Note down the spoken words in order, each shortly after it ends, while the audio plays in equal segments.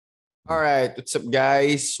Alright, what's up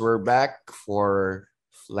guys? We're back for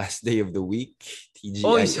last day of the week, TGIF.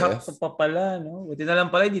 Sakto pa pala, no? Buti na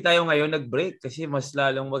lang pala, hindi tayo ngayon nag-break kasi mas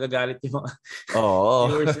lalong magagalit yung mga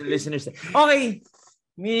viewers and listeners. Okay,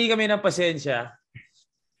 humingi kami ng pasensya.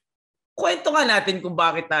 Kwento nga natin kung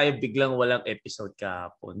bakit tayo biglang walang episode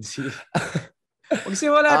kahapon.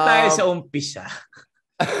 Magsimula tayo sa umpisa.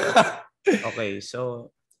 Okay,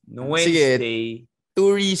 so no Wednesday. Sige,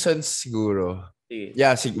 2 reasons siguro. Sige.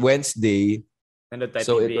 Yeah, Wednesday.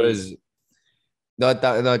 So PBA. It was not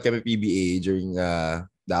kami PBA during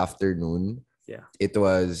the afternoon. Yeah. It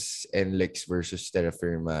was NLEX versus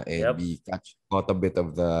Terrafirma and we caught a bit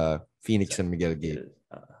of the Phoenix and Miguel game.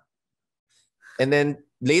 And then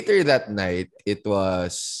later that night, it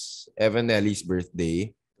was Evan Nelly's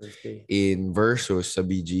birthday in versus sa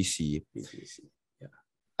BGC.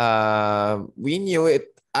 Yeah. We knew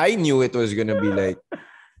it. I knew it was gonna be like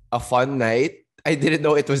a fun night. I didn't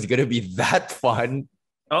know it was gonna be that fun.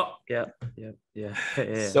 Oh, yeah.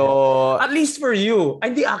 So, at least for you.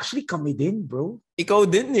 Hindi, actually kami din, bro. Ikaw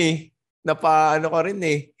din eh. Napaano ka rin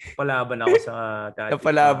eh. Palaban ako sa dad.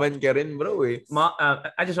 Napalaban ka rin, bro eh.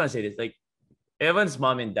 I just want to say this. Like, Evan's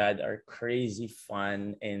mom and dad are crazy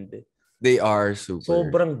fun and they are super.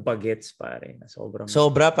 Sobrang bagets pare.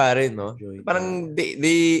 Sobra pare, no? Parang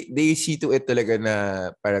they see to it talaga na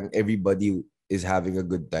parang everybody is having a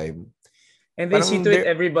good time. And they see to it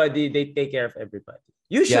everybody, they take care of everybody.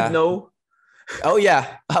 You should know. Oh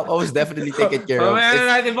yeah. I was definitely taken care of. Mamaya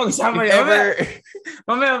natin pag-usama yun.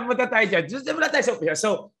 Mamaya punta tayo dyan. Mula tayo sa umpisa.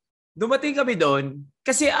 So, dumating kami doon.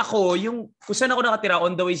 Kasi ako, kung saan ako nakatira,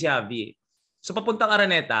 on the way si Javi. So, papuntang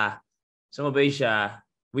Araneta, sumabay siya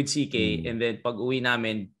with CK. And then, pag uwi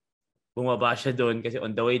namin, bumaba siya doon kasi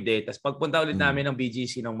on the way day. Tapos pagpunta ulit namin ng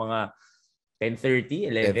BGC ng mga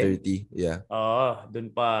 10:30, 11. 10:30, yeah.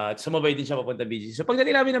 Doon pa. Sumabay din siya papunta BGC. So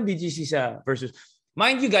pagdating namin ng BGC sa versus,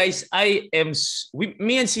 mind you guys,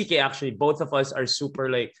 me and CK actually, both of us are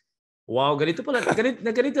super like, wow, ganito na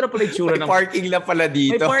pala yung tsura. May parking na pala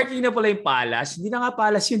dito. May parking na pala yung Palace. Hindi na nga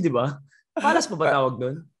Palace yun, di ba? Palace pa ba tawag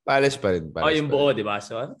doon? Palace pa rin. Yung buo, di ba?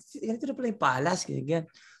 So, ganito na pala yung Palace. Ganyan.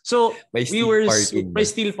 So, we were may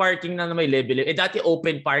steel parking na may level. Dati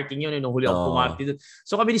open parking yun. Nung huli ako pumarty doon.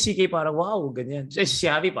 So, kami ni CK parang, wow, ganyan. So, si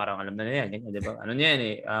Javi parang alam na yan. Ganyan, di ba? Ano yan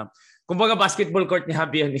eh. Kumbaga, basketball court ni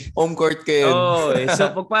Javi yan eh. Home court kayo. So,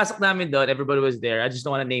 pagpasok namin doon, everybody was there. I just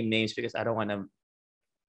don't wanna name names because I don't wanna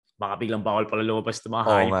baka biglang bawal pala lumabas ito mga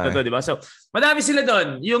hype na to, di ba? So, madami sila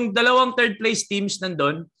doon. Yung dalawang third place teams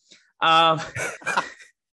nandun,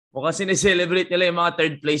 mukhang sineselebrate nila yung mga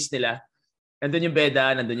third place nila. Nandun yung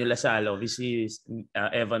Beda, nandun yung Lasalo. Obviously,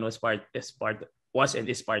 Evan was and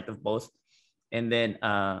is part of both. And then,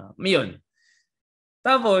 yun.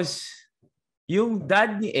 Tapos, yung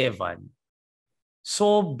dad ni Evan,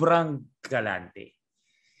 sobrang galante.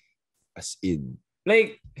 As in.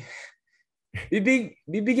 Like,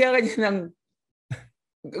 bibigyan ka niya ng...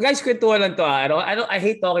 Guys, kwentuhan lang to. I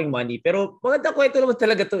hate talking money, pero maganda kwento naman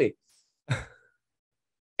talaga to eh.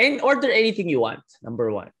 And order anything you want,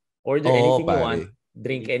 number one. Order anything you want,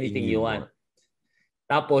 drink anything you want.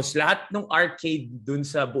 Tapos, lahat ng arcade dun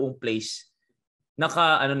sa buong place,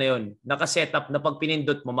 naka-setup na pag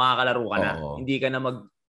pinindot mo, makakalaro ka na. Hindi ka na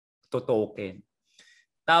mag-token.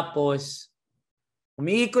 Tapos,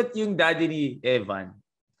 umiikot yung daddy ni Evan,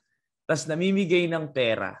 tapos namimigay ng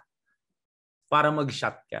pera para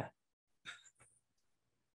mag-shot ka.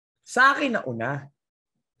 Sa akin na una.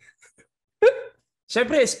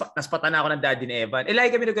 Siyempre, naspatan na ako ng daddy ni Evan.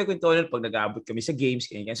 Lagi kami nagkikwentuhan pag nag-aabot kami sa games.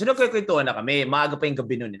 Ganyan. So, nagkikwentuhan na kami. Maaga pa yung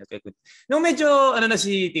gabi nun. Nung medyo, na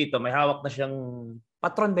si Tito, may hawak na siyang...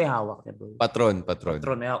 Patron ba yung hawak niya, bro? Patron.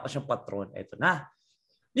 May hawak na siyang patron. Eto na.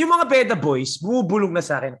 Yung mga Beda boys, bumubulong na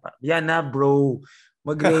sa akin. Yan na, bro.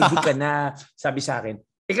 Mag-ready ka na. Sabi sa akin.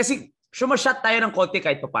 Kasi, shot tayo ng konti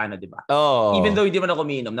kahit paano, di ba? Even though hindi man ako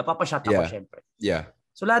umiinom, napapashot ako, syempre. Yeah.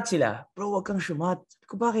 So, lahat sila, bro, wag kang shumat. Sabi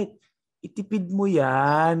ko, bakit? Itipid mo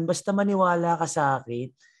yan. Basta maniwala ka sa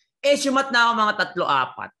akin. Shumat na ako mga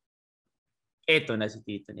 3-4. Eto na si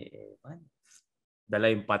Tito ni Evan.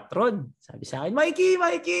 Dala yung patron. Sabi sa akin,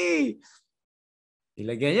 Mikey!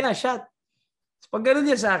 Nilagyan niya, shot. So, pag gano'n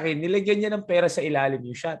niya sa akin, nilagyan niya ng pera sa ilalim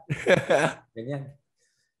yung shot. Ganyan.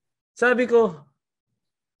 Sabi ko,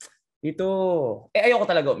 Tito, ayoko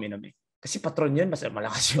talaga uminom eh. Kasi patron yun, mas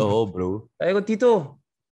malakas yun. Oo, bro. Sabi ko, Tito,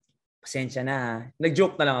 pasensya na.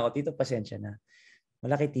 Nag-joke na lang ako, Tito, pasensya na.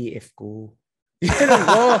 Malaki TF ko.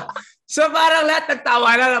 So parang lahat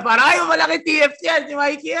nagtawa na. Parang, ay, malaki TF yan.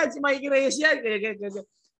 Si Mikee Reyes yan.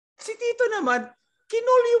 Si Tito naman,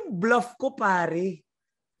 kinol yung bluff ko, pare.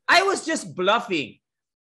 I was just bluffing.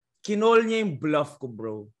 Kinol niya yung bluff ko,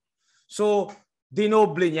 bro. So,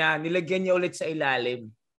 dinoble niya. Nilagyan niya ulit sa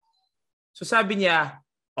ilalim. So, sabi niya,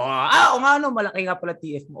 o nga no, malaki nga pala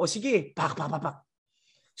TF mo. O sige, pak.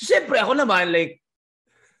 So, siyempre, ako naman, like,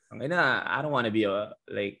 I don't wanna be,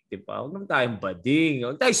 like, di ba, huwag naman tayong bading.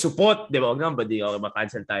 Huwag tayong support, di ba? Huwag naman bading. Okay,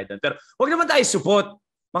 makancel tayo doon. Pero, huwag naman tayong support.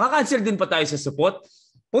 Makakancel din pa tayo sa support.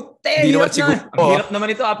 Puti, hirap na. Ang hirap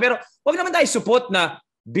naman ito. Pero, huwag naman tayong support na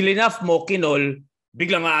bill enough mo, kinol,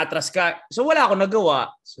 biglang aatras ka. So, wala akong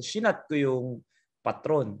nagawa. So, sinat ko yung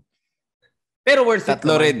patron. Pero worth it.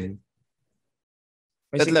 Tatlo rin.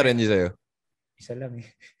 Tatlo rin yun sa'yo. Isa lang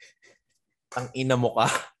eh. Ang ina mo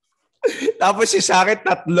ka. Tapos si Sakit,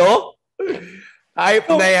 tatlo? Hype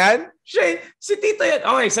na yan? Si Tito yan.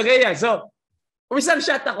 Okay, so ganyan. So, isang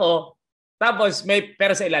shot ako, tapos may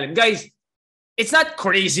pera sa ilalim. Guys, it's not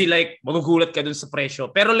crazy like magugulat ka dun sa presyo.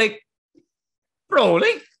 Pero like, bro,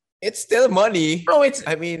 like, it's still money. Bro,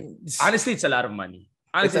 honestly, it's a lot of money.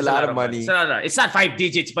 Honestly, it's a lot of money. It's not 5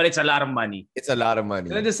 digits, but it's a lot of money. It's a lot of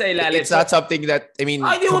money. Sa ilalim. It's not something that,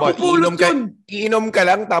 iinom ka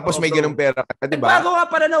lang tapos may ganung pera ka, di ba? Bago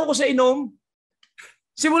nga pananaw ko sa inom,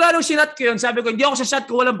 simula nung sinat ko yun, sabi ko, hindi ako sa shot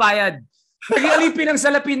ko, walang bayad. Nag-ialipin ng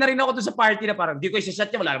salapi na rin ako doon sa party na parang, hindi ko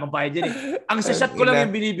isa-shot niya, wala namang bayad yun eh. Ang isa-shot ko lang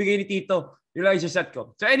yung binibigay ni Tito. Yun lang isa-shot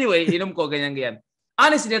ko. So anyway, inom ko, ganyan.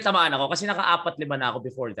 Honestly, natamaan ako kasi naka-4-5 na ako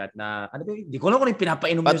before that na, hindi ko alam kung yung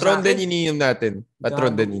pinapainom nyo sa akin. Patron din iniinom natin.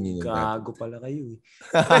 Gago pala kayo eh.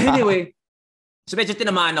 But anyway, so medyo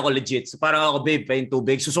tinamaan ako legit. So parang ako, babe, pa yung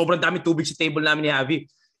tubig. So sobrang dami tubig sa table namin ni Javi.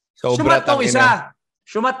 Shumat tong isa.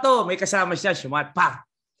 Shumat to. May kasama siya. Shumat. Pa.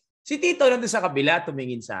 Si Tito nandun sa kabila,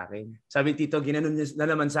 tumingin sa akin. Sabi Tito, ginanon niya na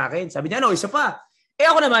naman sa akin. Sabi niya, isa pa.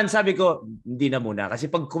 Ako naman, sabi ko, hindi na muna. Kasi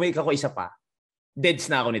pag kumake ako isa pa,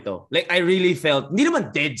 deads na ako nito. Like, I really felt, hindi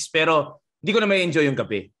naman deads, pero hindi ko na may enjoy yung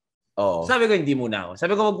gabi. Oo. Sabi ko, hindi muna ako.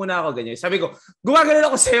 Sabi ko, wag muna ako ganyan. Sabi ko,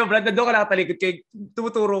 gumagano'n ako sa'yo, Brad. Nandun ka nakatalikod kayo.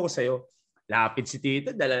 Tumuturo ko sa'yo. Lapit si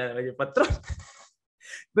Tito, dala na naman yung patron.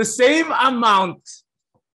 The same amount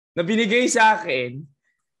na binigay sa akin,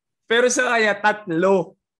 pero sa kanya, 3.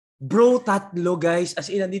 Bro, 3, guys.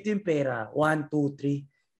 As in, nandito yung pera. 1, 2,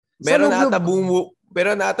 3.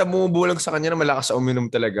 Pero nata bumubulang sa kanya na malakas sa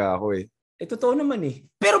uminom talaga ako eh. Totoo naman eh.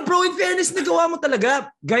 Pero bro, in fairness, nagawa mo talaga.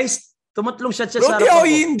 Guys, tumatlong shot siya sa harap ko. Bro,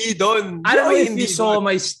 hindi doon. Alam mo, if you saw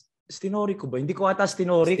my stinori ko ba? Hindi ko ata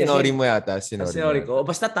stinori. Stinori mo yata. Stinori ko.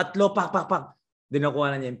 Basta 3, pak. Dinakuha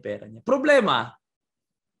na niya yung pera niya. Problema,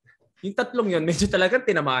 yung 3 yun, medyo talagang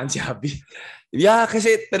tinamaan si Abby. Yeah,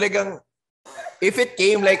 kasi talagang, if it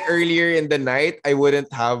came like earlier in the night, it wouldn't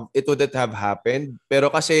have happened. Pero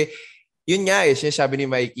kasi, yun nga eh, sinasabi ni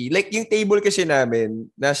Mikey. Like, yung table kasi namin,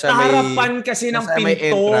 nasa harapan kasi ng pinto. May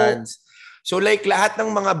entrance. So, like, lahat ng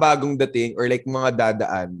mga bagong dating or like mga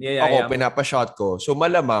dadaan, pinapashot ko. So,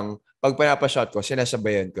 malamang, pag pinapashot ko,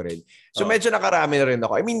 sinasabayan ko rin. So, medyo nakarami na rin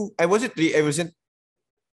ako. I mean, I wasn't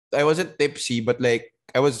tipsy, but like,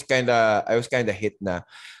 I was kinda hit na.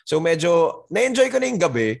 So medyo na-enjoy ko na yung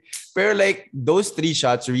gabi. Pero like those 3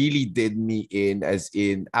 shots really did me in, as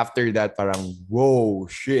in after that parang whoa,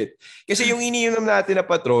 shit. Kasi yung iniinom natin na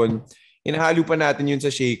Patron, inahalo pa natin yun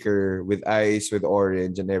sa shaker with ice, with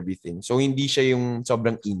orange and everything. So hindi siya yung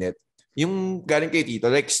sobrang init. Yung galing kay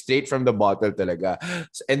Tito, like straight from the bottle talaga.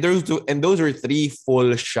 And those were 3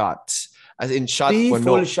 full shots. As in shot 3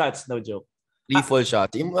 full shots, no joke. 3 full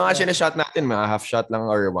shots. Yung mga sinashot natin, mga half shot lang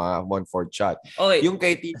or mga 1/4 shot. Okay. Yung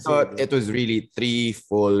kay Tito, it was really 3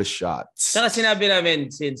 full shots. Saka sinabi namin,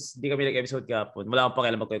 since di kami nag-episode kahapon, wala akong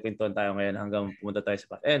pakialam, magkukwentuhan tayo ngayon hanggang pumunta tayo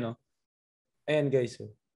sa no? Ayan, guys.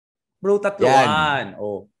 Bro, 3.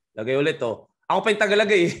 Lagay ulit, Ako pa yung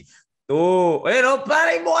tagalagay. 2. Ayan,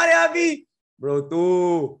 parang mukha ni Abby. Bro,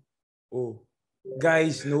 2.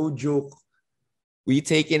 Guys, no joke. We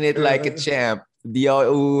taking it like a champ. Di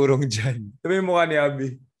ako uurong dyan. Sabi yung mukha ni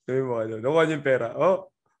Abby. Sabi yung mukha doon. Nakuha niya yung pera.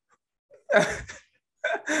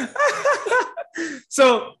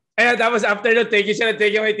 So, ayan, tapos after that, thank you siya na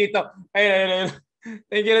thank you kay Tito. Ayun.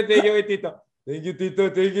 Thank you kay Tito.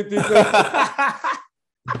 Thank you, Tito.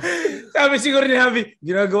 Sabi siguro ni Abby,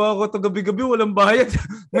 ginagawa ko ito gabi-gabi, walang bayad.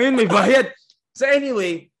 Ngayon may bayad. So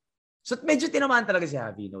anyway, medyo tinamaan talaga si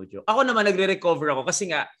Abby, no joke. Ako naman, nagre-recover ako kasi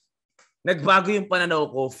nga, nagbago yung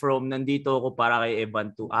pananaw ko from nandito ako para kay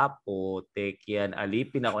Evan to Apo, Tekyan,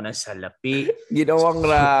 alipin ako ng salapi. Ginawang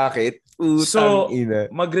racket.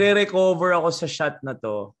 Magre-recover ako sa shot na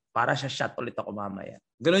to para sa shot ulit ako mamaya.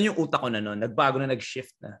 Ganun yung utak ko na noon. Nagbago na,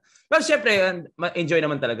 nag-shift na. Pero syempre, enjoy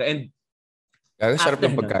naman talaga. And sarap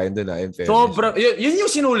ng pagkain doon na. Sobra. Yun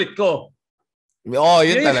yung sinulit ko.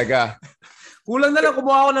 Yun talaga. Kulang na lang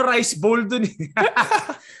kumuha ako ng rice bowl doon.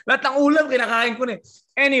 Lahat ng ulam, kinakain ko na.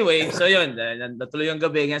 Anyway, so yun. Natuloy yung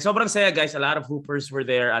gabi. Sobrang saya, guys. A lot of hoopers were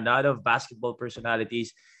there. A lot of basketball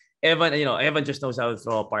personalities. Evan just knows how to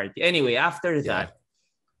throw a party. Anyway, after that,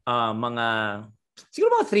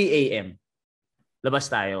 siguro mga 3 a.m. labas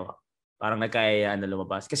tayo. Parang nagkayaan na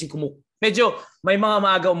lumabas. Kasi medyo may mga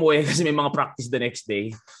maaga umuwi kasi may mga practice the next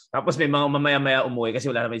day. Tapos may mga mamaya-maya umuwi kasi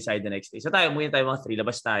wala naman inside the next day. So umuwi tayo mga 3,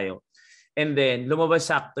 labas tayo. And then, lumabas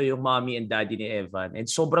sakto yung mommy and daddy ni Evan. And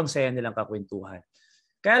sobrang saya nilang kakwentuhan.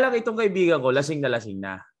 Kaya lang itong kaibigan ko, lasing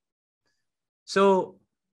na. So,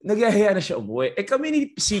 nagyayaya na siya umuwi. Kami ni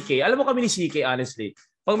CK, alam mo kami ni CK, honestly,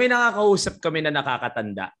 pag may nakakausap kami na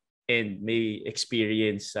nakakatanda and may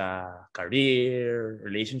experience sa career,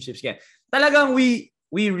 relationships, talagang we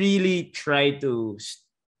really try to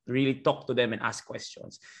really talk to them and ask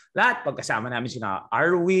questions. Lahat, pagkasama namin sina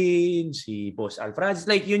Arwin, si Boss Alfred,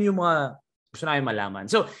 like yun yung mga gusto namin malaman.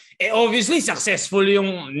 So, obviously, successful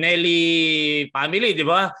yung Nelly family, di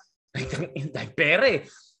ba? Like, pere.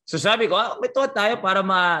 So sabi ko, may tuwa tayo para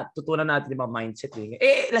matutunan natin yung mga mindset.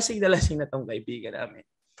 Lasing na tong kaibigan namin.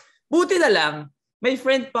 Buti na lang, may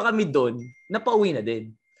friend pa kami doon na pauwi na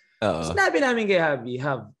din. Sinabi namin kay Javi,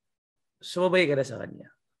 sumabay ka na sa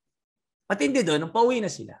kanya. Matindi doon, nung pauwi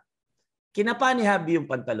na sila, kinapa ni Javi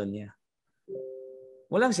yung pantalon niya.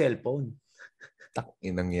 Walang cellphone.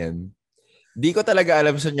 Takinang yan. Di ko talaga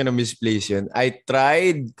alam saan nyo na-misplace yun. I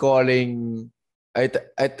tried calling...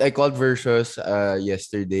 I called Versus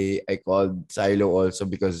yesterday. I called Silo also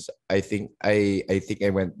because I think I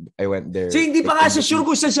went there. So hindi pa nga siya sure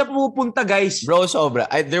kung saan siya pupunta, guys. Bro,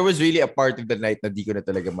 sobra. There was really a part of the night na di ko na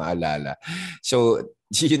talaga maalala. So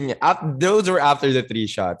those were after the 3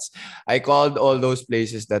 shots. I called all those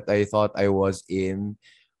places that I thought I was in.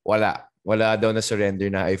 Wala daw na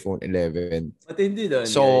surrender na iPhone 11. Matindi doon.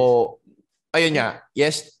 So ayun nga.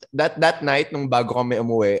 Yes, that night nung bago kami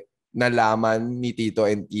umuwi, nalaman ni Tito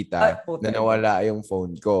and Tita na nawala yung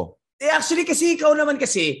phone ko. Actually, kasi ikaw naman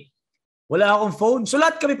kasi, wala akong phone. So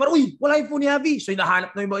lahat kami parang, wala yung phone ni Javi. So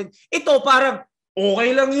hinahanap na yung mga... Ito parang,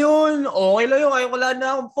 okay lang yun. Kaya wala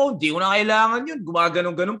na akong phone. Di ko na kailangan yun.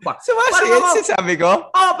 Gumaganon-ganon pa. Sabi ko?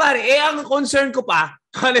 Pare. Ang concern ko pa,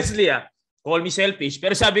 honestly call me selfish.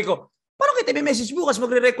 Pero sabi ko, parang kita may message bukas,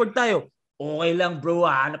 magre-record tayo. Okay lang, bro.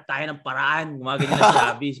 Hanap tayo ng paraan. Gumaganyan na si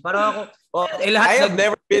Javi. Parang ako, I have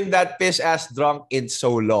never been that piss-ass drunk in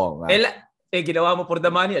so long. Ginawa mo for the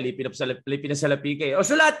money. Alipin na sa lapi kayo.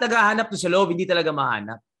 So lahat naghahanap to sa loob, hindi talaga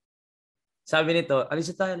mahanap. Sabi nito, alis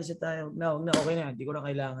tayo. No, okay na. Hindi ko na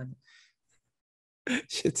kailangan.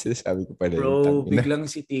 Shit, sinasabi ko pa na. Bro, biglang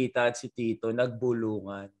si Tita at si Tito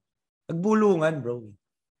nagbulungan. Bro.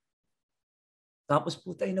 Tapos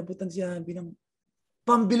puta, inabutan si Javi ng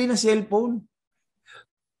pambili na cellphone.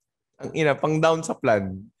 Ang ina, pang down sa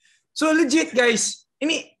plan. So legit, guys.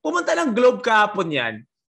 Pumunta ng Globe kahapon yan.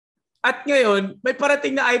 At ngayon, may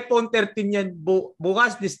parating na iPhone 13 yan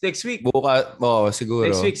bukas, next week. Siguro.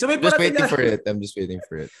 Next week. So may just waiting for it. I'm just waiting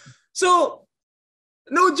for it. So,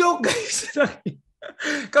 no joke, guys.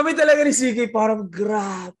 Kami talaga ni CK parang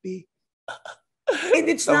grabe. And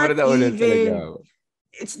it's not even...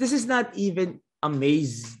 This is not even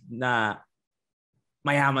amazed na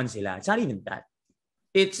mayaman sila. It's not even that.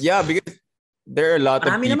 Because there are a lot of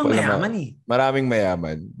people maraming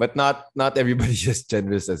mayaman. But not everybody is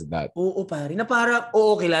generous as that. Oo, pare.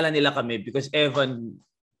 Kilala nila kami because Evan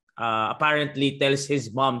apparently tells his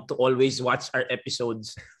mom to always watch our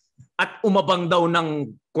episodes at umabang daw ng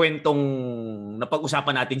kwentong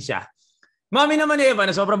napag-usapan natin siya. Mami naman ni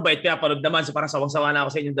Evan na sobrang bait, pinapanood naman. So parang sawang-sawa na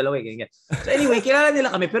ako sa inyong dalawa. Ganyan. So anyway, kilala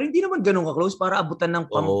nila kami pero hindi naman ganun ka-close para abutan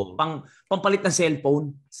ng pampalit ng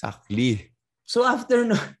cellphone. Exactly. So after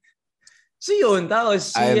so yun,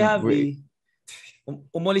 tapos si Javi,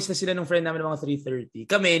 umalis na sila ng friend namin ng mga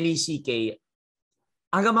 3:30. Kami ni CK,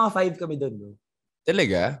 hanggang mga 5 kami doon, bro.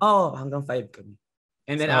 Talaga? Oo, hanggang 5 kami.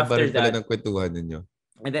 And then after that, ng kwentuhan ninyo.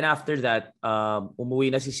 And then after that,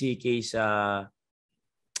 umuwi na si CK sa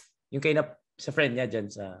sa friend niya dyan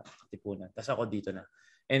sa Katipunan. Tapos ako dito na.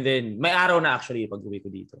 And then, may araw na actually pag-uwi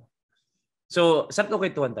ko dito. So, sarap na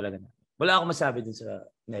kwentuhan talaga na. Wala akong masabi dun sa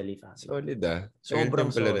Nelly family. Solid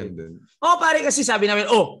Sobrang solid. Pare kasi sabi namin,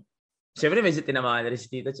 siyempre medyo tinamaan na rin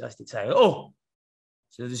si Tito at si Tito.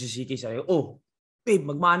 Sila doon si CK sabi, babe,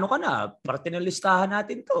 magmano ka na. Parte ng listahan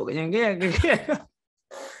natin to. Ganyan.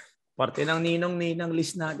 Parte ng ninong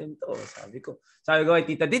list natin to. Sabi ko, ay,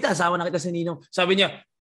 Tita, asama na kita sa ninong. Sabi niya,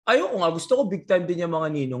 ayoko nga, gusto ko big time din yung mga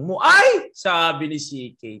ninong mo. Ay! Sabi ni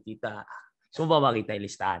CK, Tita, gusto mo ba makita yung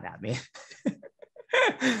listahan namin?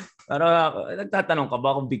 Pero nagtatanong ka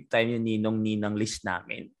ba kung big time yung ninong-ninang list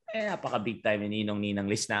namin? napaka-big time yung ninong-ninang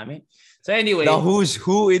list namin. So anyway. The who's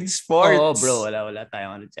who in sports. Oo, bro. Wala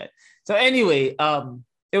tayong ano dyan. So anyway,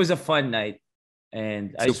 it was a fun night.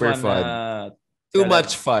 And I Super just wanna... fun. Too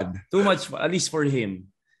much fun. Too much fun, at least for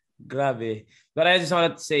him. Grabe. But I just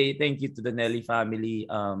wanted to say thank you to the Nelly family,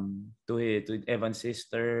 to Evan's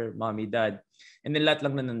sister, mommy, dad. And then lahat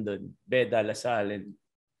lang na nandun. Beda, Lasal, and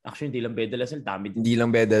actually, hindi lang Beda Lasal, dami din. Hindi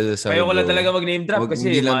lang Beda Lasal. Kaya ko lang talaga mag-name drop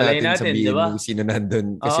kasi malay natin, di ba? Sino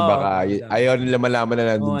nandun. Kasi baka ayaw nila malaman na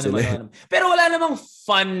nandun sila. Naman. Pero wala namang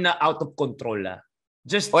fun na out of control,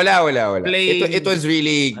 Just wala. Plain, it was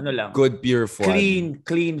really good, pure fun.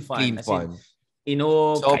 Clean fun. Clean fun.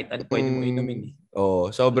 Kahit ano pwede mo inumin.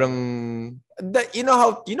 Sobrang... You know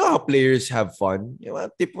how players have fun? Yung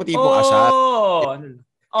tipo asar.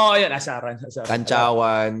 Yan, asaran.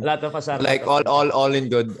 Kantsawan. A lot of asaran. Like all in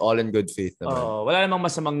good faith naman. Wala namang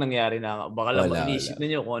masamang nangyari na baka lang mag-iisip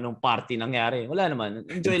ninyo kung anong party nangyari. Wala naman.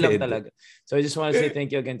 Enjoy lang talaga. So I just want to say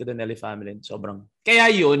thank you again to the Nelly family. Sobrang.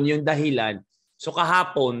 Kaya yun, yung dahilan. So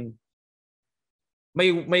kahapon,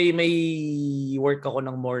 may work ako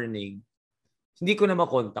ng morning. Hindi ko na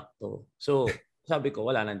makontak to. So sabi ko,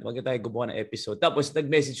 wala na. Wag tayo gumawa ng episode. Tapos,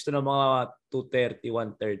 nag-message to ng mga 2:30,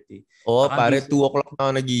 1:30. Pare, 2 o'clock na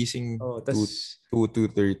ako nagising.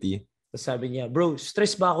 2:30. Tapos sabi niya, bro,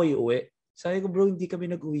 stress ba ako iuwi? Sabi ko, bro, hindi kami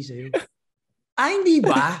nag-uwi sa'yo. Hindi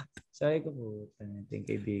ba? Sabi ko, ting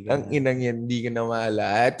kaibigan. Ang inang yan, hindi ko na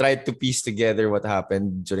maala. I tried to piece together what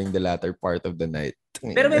happened during the latter part of the night.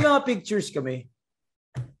 Pero may mga pictures kami.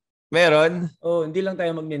 Meron? Hindi lang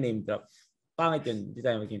tayo mag-name drop. Pangit yun. Hindi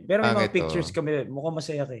tayo mag-name. Pero may mga pictures kami. Mukhang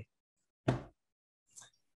masaya ka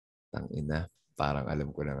Tangina. Parang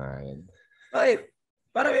alam ko na nga yan. Bakit?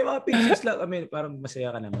 Parang may mga pictures lang kami. Parang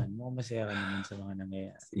masaya ka naman. Mukhang masaya ka naman sa mga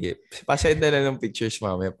nangyayari. Sige. Pasend na lang ng pictures,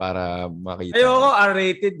 mamaya para makita. Ayoko,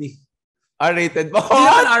 R-rated R-rated?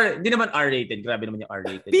 Hindi naman R-rated. Grabe naman yung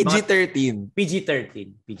R-rated. PG-13. PG-13.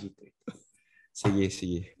 Sige.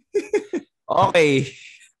 Okay.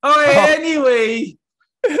 Anyway.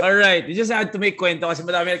 Alright. We just had to make kwento kasi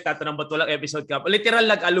madami nagtatanong ba't walang episode ka. Literal,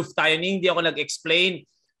 nag-aloof tayo. Hindi ako nag-explain.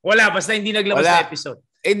 Wala, basta hindi naglabas na episode.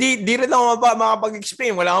 Di rin ako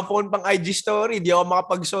makapag-explain. Wala akong phone pang IG story. Di ako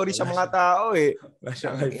makapag-sorry sa mga tao Wala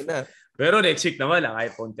siyang iPhone. Pero next week naman, ang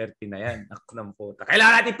iPhone 13 na yan. Ako ng puta.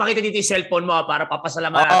 Kailangan natin pakita dito yung cellphone mo para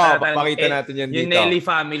papasalamatan natin. Papakita natin yan dito. Yung Nelly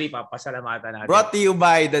family, papasalamatan natin. Brought to you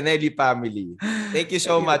by the Nelly family. Thank you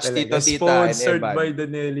so much, Tito, Tita, and Sponsored Evan. by the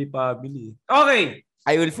Nelly family. Okay.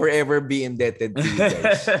 I will forever be indebted to you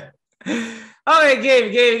guys. Okay,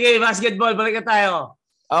 game. Basketball, balik na tayo.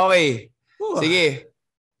 Okay. Sige.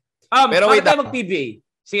 Pero wait tayo mag-PBA.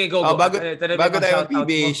 Sige, go. Bago tayo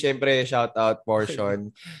mag-PBA, syempre, shoutout portion.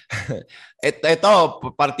 Ito,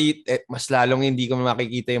 mas lalong hindi ko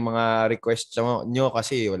makikita yung mga requests nyo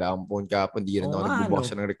kasi wala akong phone kapon. Hindi rin ako nagbubukas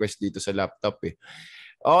ng request dito sa laptop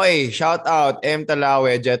Okay, shout out M.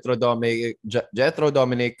 Talawe, Jetro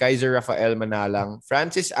Dominic, Kaiser Rafael Manalang,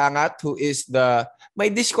 Francis Angat, who is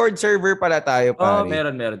may Discord server pala tayo, pare.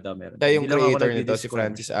 Meron. Tayo yung creator nito, si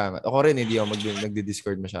Francis Angat. Ako rin, hindi ako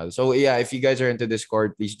nagdi-Discord masyado. So yeah, if you guys are into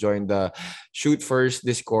Discord, please join the Shoot First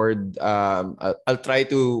Discord. We'll try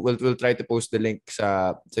to post the link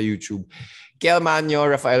sa YouTube. Kiel Manyo,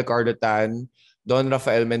 Rafael Cardotan, Don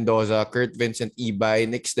Rafael Mendoza, Kurt Vincent Ibay,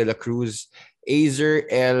 Nix de la Cruz, Azer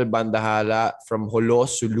L. Bandahala from Holo,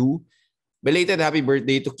 Sulu. Belated happy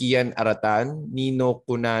birthday to Kian Aratan, Nino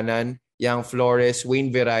Kunanan, Yang Flores,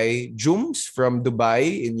 Wayne Veray, Jums from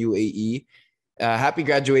Dubai in UAE. Happy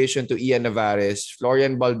graduation to Ian Navarez,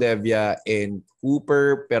 Florian Baldevia, and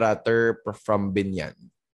Cooper Perater from Binyan.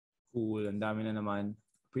 Cool. Ang dami na naman.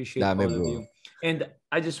 Appreciate all of you. And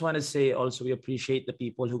I just want to say also, we appreciate the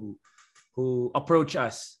people who approach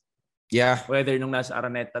us. Yeah. Whether nung nasa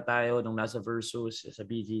Araneta tayo, nung nasa Versus, sa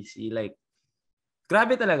BGC,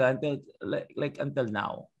 grabe talaga until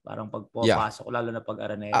now. Parang pagpapasok, lalo na pag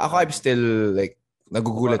Araneta. Ako, I'm still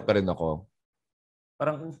nagugulat pa rin ako.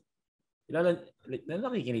 Parang,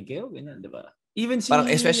 nakikinig kayo, ganyan, di ba? Even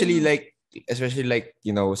parang especially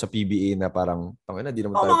sa PBA na parang di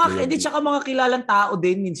naman tayo. Hindi, tsaka mga kilalang tao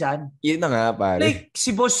din minsan. Yun na nga, pare.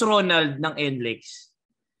 Si Boss Ronald ng NLEX,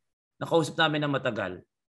 nakausap namin na matagal.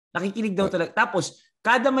 Nakikinig daw talaga. Tapos,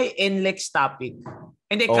 kada may NLEX topic,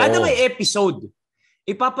 kada may episode,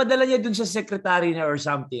 ipapadala niya dun sa secretary niya or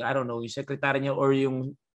something. I don't know, yung secretary niya or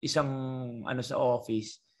yung isang sa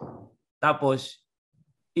office. Tapos,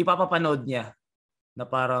 ipapapanood niya na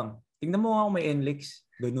parang, tingnan mo ako may NLEX.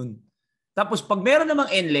 Ganun. Tapos, pag meron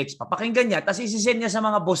namang NLEX, papakinggan niya, tapos isisend niya sa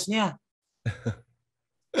mga boss niya.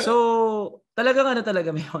 So, talagang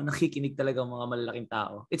may nakikinig talaga mga malalaking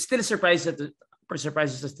tao. It's still a surprise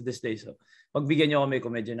surprises us to this day. So, pagbigyan nyo kami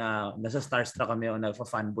kung medyo nasa starstruck kami o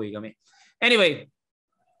nagfa-fanboy kami. Anyway,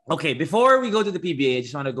 okay, before we go to the PBA, I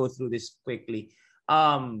just want to go through this quickly.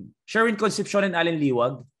 Sherwin Concepcion and Allen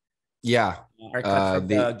Liwag. Yeah. Are cut from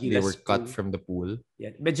they were cut from the pool.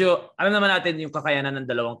 Yeah. Medyo, alam naman natin yung kakayanan ng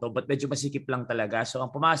dalawang to, but medyo masikip lang talaga. So, ang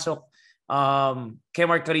pumasok,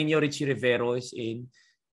 Kemar Carino, Richie Rivero is in.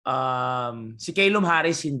 Si Calum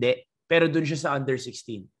Harris, hindi. Pero dun siya sa under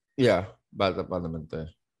 16. Yeah. Bata pa naman to.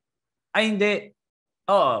 Ay, hindi.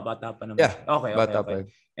 Oo, bata pa naman. Yeah, okay. pa.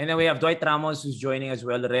 And then we have Dwight Ramos who's joining as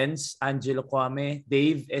well. Renz, Angelo Kwame,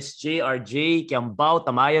 Dave, SJ, RJ, Kiambao,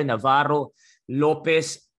 Tamayo, Navarro,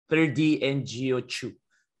 Lopez, 3D, and Gio Chu.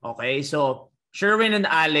 Okay, so Sherwin and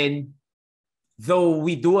Allen, though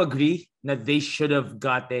we do agree that they should have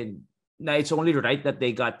gotten, na it's only right that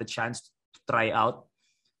they got the chance to try out.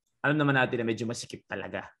 Alam naman natin na medyo masikip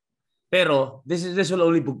talaga. Pero this will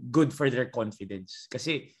only be good for their confidence.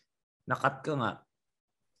 Kasi nakat ka nga.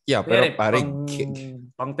 Yeah, pero parang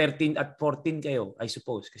pang 13 at 14 kayo, I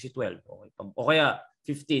suppose. Kasi 12. Okay. O kaya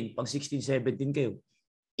 15, pang 16, 17 kayo.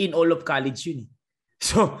 In all of college yun eh.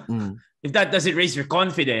 So, if that doesn't raise your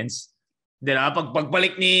confidence, then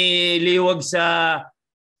pagbalik ni Liwag sa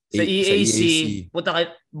EAC, puta ka,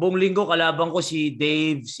 buong linggo kalaban ko si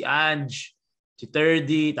Dave, si Ange, si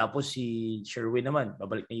 30, tapos si Sherwin naman,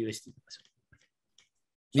 babalik na UST.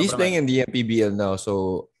 He's playing in the PBL now,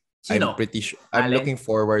 so Sino? I'm pretty sure. I'm looking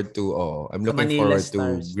forward to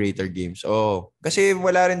greater games. Kasi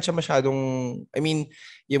wala rin siya masyadong, I mean,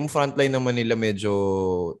 yung frontline naman nila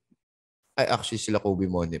medyo actually sila Kobe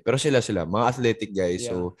Monde. Pero sila mga athletic guys.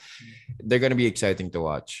 Yeah. So they're gonna be exciting to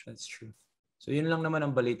watch. That's true. So yun lang naman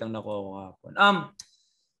ang balitang nakuha ko kahapon.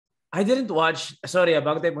 I didn't watch, sorry,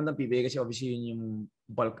 bago tayo puntang PBA kasi obviously yun yung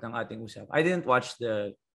bulk ng ating usap. I didn't watch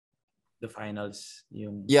the finals.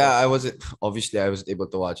 I wasn't able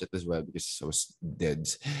to watch it as well because I was dead.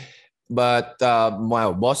 But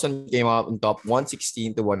Boston came out on top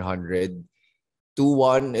 116 to 100.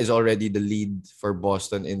 2-1 is already the lead for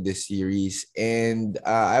Boston in this series. And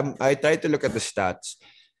I tried to look at the stats.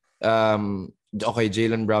 Okay,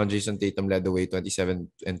 Jaylen Brown, Jason Tatum led the way 27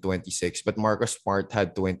 and 26, but Marcus Smart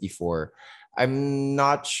had 24. I'm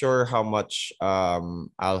not sure how much Al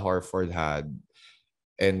Horford had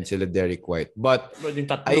and sila Derek White. But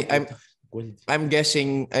I'm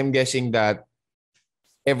guessing that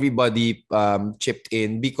everybody chipped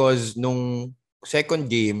in because nung second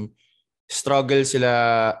game, struggle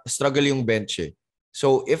yung bench eh.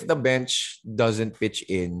 So if the bench doesn't pitch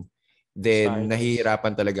in, then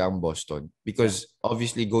nahihirapan talaga ang Boston because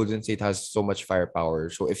obviously Golden State has so much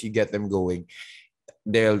firepower. So if you get them going,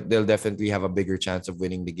 they'll definitely have a bigger chance of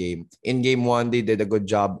winning the game. In game 1, they did a good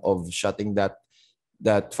job of shutting that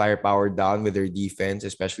firepower down with their defense,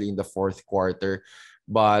 especially in the fourth quarter.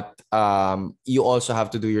 But you also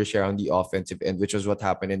have to do your share on the offensive end, which was what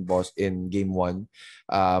happened in game 1.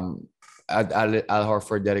 Al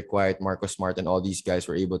Horford, Derek White, Marcus Smart, and all these guys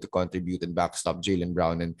were able to contribute and backstop Jaylen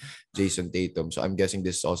Brown and Jason Tatum. So I'm guessing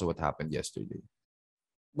this is also what happened yesterday.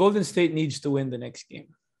 Golden State needs to win the next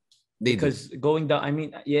game. Because going down, I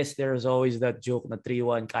mean, yes, there's always that joke na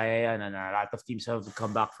 3-1, kaya yan, and a lot of teams have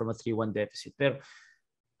come back from a 3-1 deficit. Pero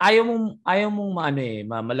ayaw mong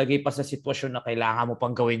malagay pa sa sitwasyon na kailangan mo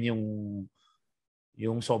pang gawin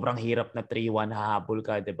yung sobrang hirap na 3-1, hahabol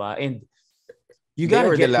ka, diba? And you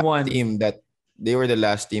gotta get one. They were the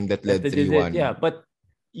last team that led 3-1. Yeah, but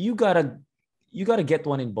you gotta get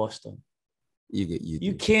one in Boston.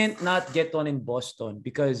 You can't not get one in Boston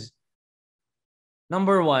because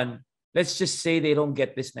number one, let's just say they don't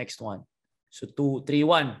get this next one. So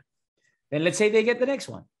 3-1. Then let's say they get the next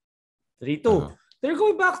one. 3-2. They're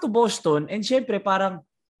going back to Boston and syempre parang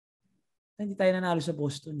hindi tayo nanalo sa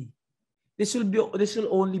Boston eh. This will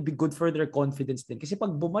only be good for their confidence din. Kasi pag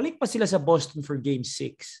bumalik pa sila sa Boston for Game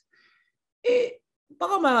 6,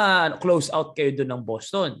 baka ma-close out kayo doon ng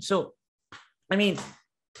Boston. So, I mean,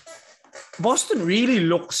 Boston really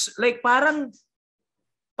looks like para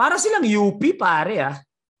silang UP, pare ah.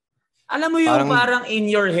 Alam mo yung parang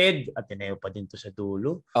in your head, Ateneo pa din to sa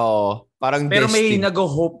dulo. Oo, parang pero may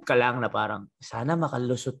nag-hope ka lang na parang sana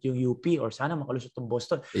makalusot yung UP or sana makalusot yung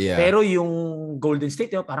Boston. Yeah. Pero yung Golden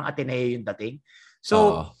State, parang Ateneo yung dating.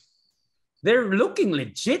 So, they're looking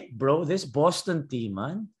legit, bro. This Boston team,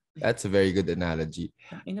 man. That's a very good analogy.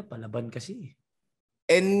 Ina, palaban kasi.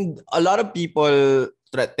 And a lot of people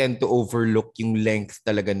tend to overlook yung length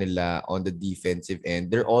talaga nila on the defensive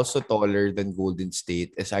end. They're also taller than Golden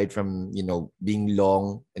State, aside from, being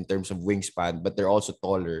long in terms of wingspan, but they're also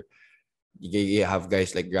taller. You have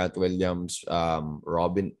guys like Grant Williams,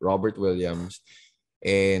 Robert Williams,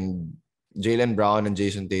 and Jaylen Brown and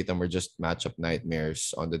Jason Tatum are just matchup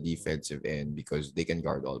nightmares on the defensive end because they can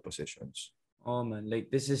guard all positions. Oh man,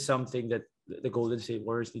 like this is something that the Golden State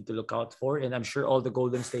Warriors need to look out for, and I'm sure all the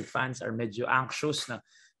Golden State fans are medyo anxious na,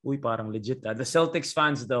 uy, parang legit. The Celtics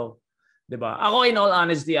fans though, diba? Ako, in all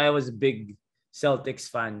honesty, I was a big Celtics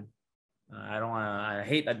fan. I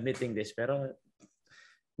hate admitting this, pero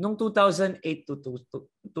nung 2008 to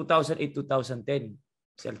 2010,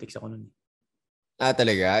 Celtics ako nun.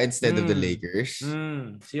 Talaga? Instead of the Lakers?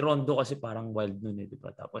 Si Rondo kasi parang wild nun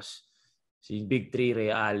diba? Tapos si Big 3, Ray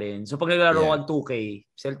Allen. So pag naglaro ko 2K,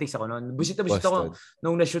 Celtics ako noon. Busit ako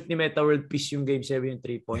nung na-shoot ni Meta World Peace yung Game 7 yung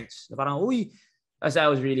 3 points. Parang, uy, as I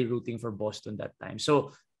was really rooting for Boston that time. So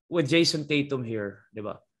with Jason Tatum here, di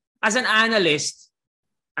ba? As an analyst,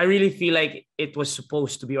 I really feel like it's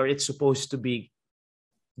supposed to be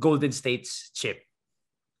Golden State's chip.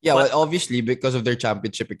 Yeah, but, well, obviously because of their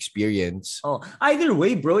championship experience. Oh, either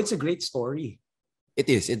way, bro, it's a great story. It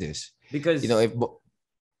is. Because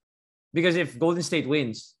Because if Golden State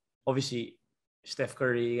wins, obviously, Steph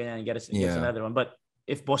Curry gets another one. But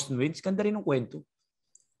if Boston wins, ganda rin ng kwento.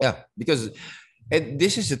 Yeah, because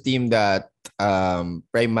this is a team that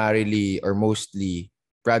primarily or mostly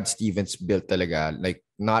Brad Stevens built talaga. Like,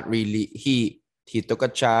 not really. He took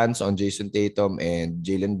a chance on Jason Tatum and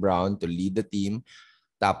Jaylen Brown to lead the team.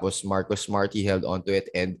 Tapos Marcus Smart, he held onto it.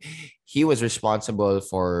 And he was responsible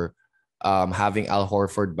for having Al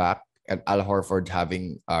Horford back. And Al Horford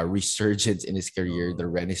having a resurgence in his career, the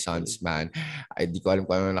Renaissance man. Di ko alam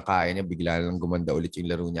kung ano nakaya niya. Bigla lang gumanda ulit yung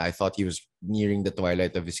laro niya. I thought he was nearing the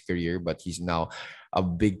twilight of his career, but he's now a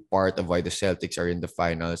big part of why the Celtics are in the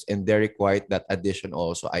finals. And Derek White, that addition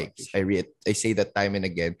also, I say that time and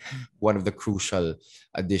again, one of the crucial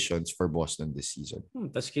additions for Boston this season.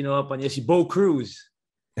 Tapos kinuha pa niya si Bo Cruz.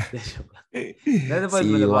 Si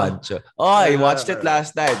Juancho. I watched it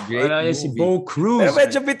last night. Great movie. Si Bo Cruz. Pero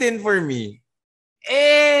medyo bitin for me.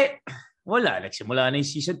 Wala. Nagsimula na yung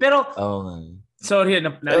season. Pero, sorry.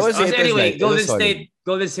 Anyway,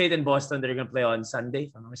 Golden State and Boston, they're gonna play on Sunday,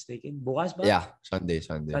 if I'm not mistaken. Bukas ba? Yeah, Sunday.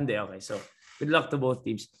 Sunday, okay. So, good luck to both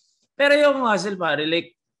teams. Pero yung Hazel, pare,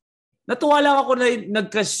 like, natuwa lang ako na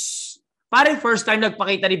parang first time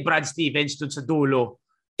nagpakita ni Brad Stevens dun sa dulo.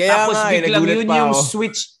 Kaya tapos biglang yun yung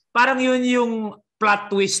switch. Parang yun yung plot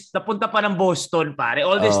twist. Napunta pa ng Boston, pare.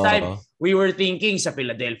 All this time, we were thinking sa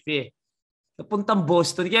Philadelphia. Napuntang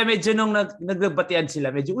Boston. Kaya medyo nung nagbatian sila,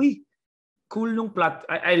 medyo, uy, cool nung plot.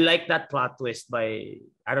 I like that plot twist by,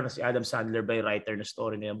 I don't know, si Adam Sandler by writer na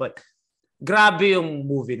story na yun. But grabe yung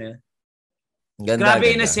movie na.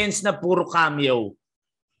 Grabe in a sense na puro cameo.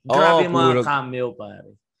 Grabe mga cameo,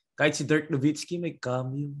 pare. Kahit si Dirk Nowitzki may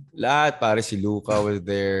cameo. Lahat, pare, si Luka was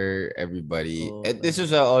there, everybody. And this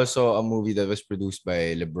was also a movie that was produced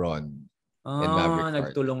by LeBron and Maverick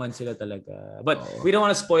nagtulungan sila talaga. But we don't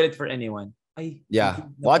want to spoil it for anyone.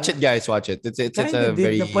 Watch it, guys. Watch it. It's a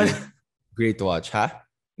very great watch, ha?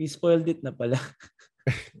 We spoiled it na pala.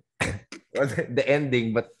 The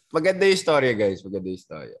ending, but maganda yung story, guys. Maganda yung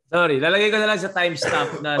story. Sorry, lalagay ko na lang sa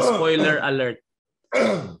timestamp na spoiler alert.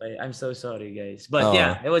 Okay, I'm so sorry, guys. But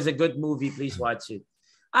yeah, it was a good movie. Please watch it.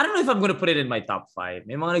 I don't know if I'm gonna put it in my top 5.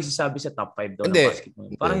 May mga nagsasabi sa top 5 daw ng basketball.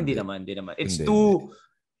 Parang hindi naman. It's too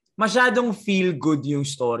masyadong feel good yung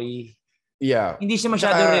story. Yeah. Hindi siya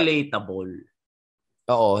masyadong relatable.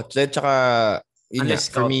 Oo. Tsaka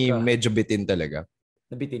for me, medyo bitin talaga.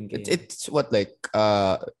 Nabitin ka. It's what, like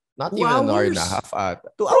not even an hour and a half.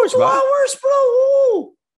 2 hours ba? 2 hours, bro!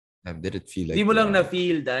 Did it feel like... Di mo lang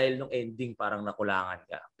na-feel dahil nung ending parang nakulangan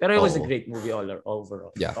ka. Pero it was a great movie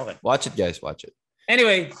overall. Yeah. Okay. Watch it, guys. Watch it.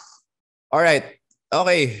 Anyway. All right.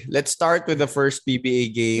 Okay. Let's start with the first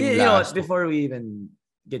PBA game. Before we even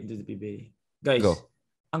get into the PBA. Guys,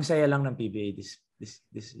 ang saya lang ng PBA this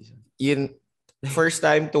season. First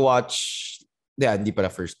time to watch... Yeah, hindi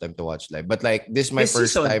pala first time to watch live. But like, this is my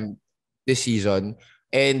first time this season.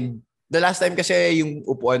 And the last time kasi yung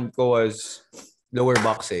upuan ko was... lower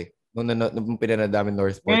box nung pinanadamin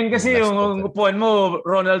Northport. Ngayon kasi yung upuan mo,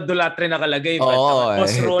 Ronald Dulatre nakalagay.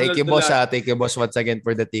 Thank you, boss. Thank you, boss, once again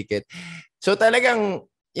for the ticket. So talagang,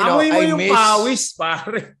 amoy mo yung pawis,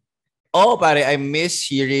 pare. Pare, I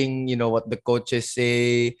miss hearing, what the coaches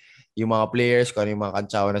say, yung mga players, kung ano yung mga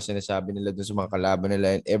kantsawa na sinasabi nila dun sa mga kalaban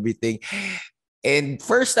nila and everything. And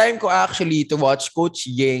first time ko actually to watch Coach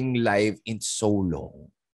Yeng live in so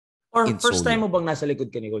long. Or first time mo bang nasa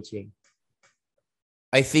likod ka ni Coach Yeng?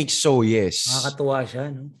 I think so, yes. Nakakatuwa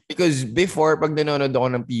siya, no? Because before, pag nanonood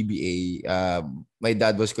ako ng PBA, my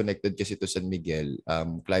dad was connected kasi to San Miguel.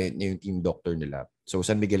 Client niya yung team doctor nila. So,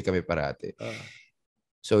 San Miguel kami parati.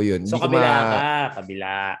 So yun, So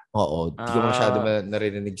kabila. Oo, di ko masyado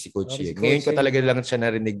narinig si Coach Yeng. Si Ngayon ko Coach talaga Yeng, lang siya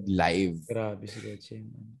narinig live. Grabe si Coach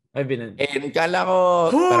Yeng. And kala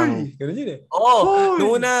ko parang ganun yun eh.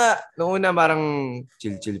 Noong una parang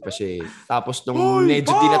chill pa siya eh. Tapos nung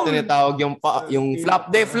medyo di na tinatawag yung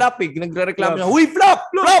flop, nagre-reklamo siya, "Huy,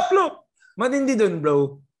 flop! Matindi dun,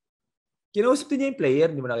 bro. Kinausap din niya yung player,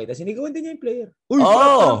 hindi mo nakita. Sinigawan din niya yung player. Uy,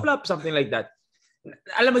 flop, something like that.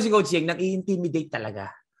 Alam mo si Coach Yeng, nag-i-intimidate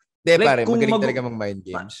talaga. Pare, magaling talaga mag-mind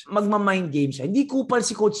games. Magma-mind game siya. Hindi kupal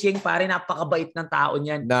si Coach Yeng, pare, napakabait ng tao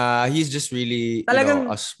niyan. He's just really,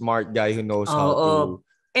 a smart guy who knows how to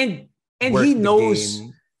and he knows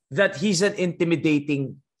that he's an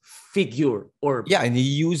intimidating figure. And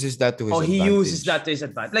he uses that to his advantage. He uses that to his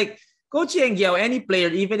advantage. Like, Coach Yeng, any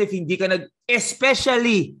player, even if hindi ka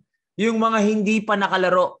especially yung mga hindi pa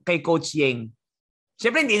nakalaro kay Coach Yeng,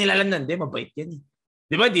 siyempre hindi nila alam mabait yan eh.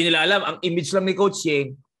 Di ba? Hindi nila alam. Ang image lang ni Coach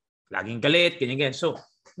Yeng, laging galit, ganyan. So,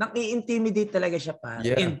 nang-i-intimidate talaga siya, pare.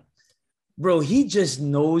 Yeah. And, bro, he just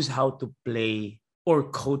knows how to play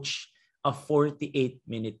or coach a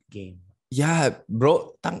 48-minute game. Yeah,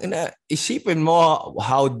 bro. Tangina, isipin mo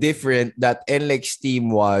how different that NLEX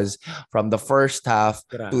team was from the first half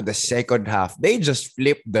to the second half. They just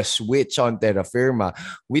flipped the switch on Terrafirma.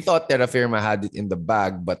 We thought Terrafirma had it in the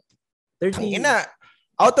bag, but tangina,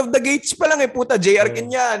 out of the gates pa lang puta, JR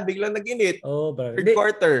Kenyan, biglang nag-init. Third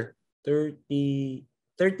quarter. 30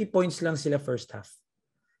 points lang sila first half.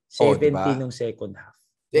 70 nung second half.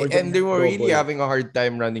 And they were really having a hard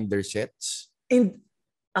time running their sets. And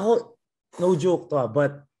ako, no joke to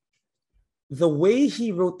but the way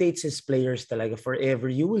he rotates his players talaga forever,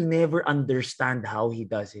 you will never understand how he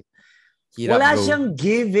does it. Wala siyang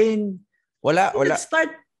given. Wala.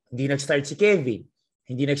 Hindi nag-start si Kevin.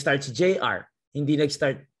 Hindi nag-start si JR. Hindi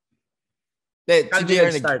nag-start. Si JR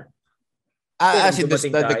nag-start.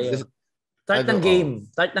 Start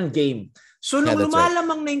ng game. So, nung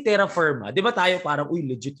lumalamang na yung Terrafirma, di ba tayo parang, uy,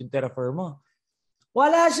 legit yung Terrafirma.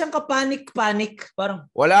 Wala siyang kapanik-panik. Parang,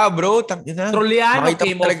 wala, bro. Trolliano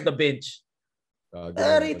came off the bench.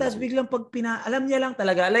 Tas biglang alam niya lang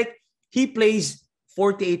talaga. Like, he plays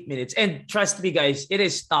 48 minutes. And trust me, guys, it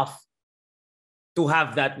is tough to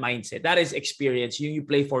have that mindset. That is experience. You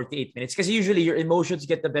play 48 minutes. Kasi usually, your emotions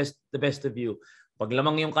get the best of you. Pag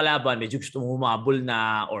lamang yung kalaban, medyo gusto mo humabol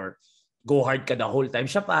na or go hard ka the whole time.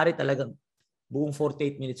 Siya pare talagang buong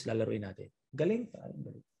 48 minutes lalaruin natin. Galing.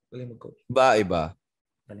 Galing mag-coach. Iba.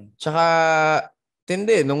 Galing. Tsaka,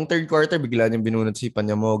 tindi, nung third quarter, bigla niyang binunot si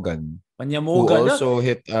Panyamogan. Who also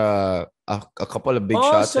hit a couple of big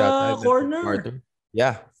shots sa corner.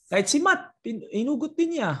 Yeah. Kahit si Matt, inugot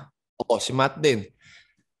din niya. Si Matt din.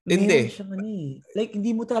 Hindi. Like,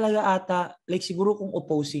 hindi mo talaga like siguro kung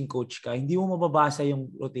opposing coach ka, hindi mo mababasa yung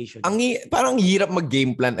rotation. Parang hirap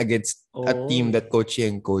mag-game plan against a team that Coach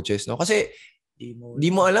Yeng coaches, no? Kasi, di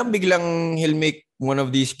mo alam, biglang he'll make one of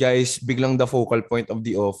these guys biglang the focal point of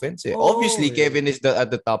the offense. Obviously, Kevin is at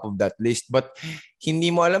the top of that list, but hindi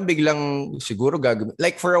mo alam biglang siguro gagawin.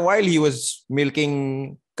 Like, for a while, he was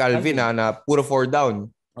milking Calvin na puro 4 down.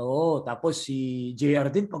 Tapos si JR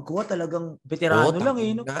din pagkuha talagang veterano lang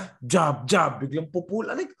no? Jab, biglang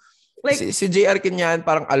pupula. Like si JR Kenyan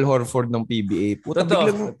parang Al Horford ng PBA. Puta,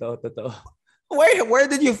 totoo. Where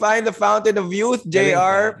did you find the fountain of youth,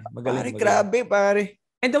 JR? Magaling. Grabe, pare.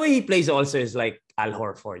 And the way he plays also is like Al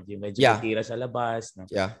Horford. Yung medyo tira sa labas. No?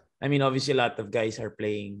 Yeah. I mean, obviously a lot of guys are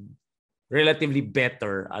playing relatively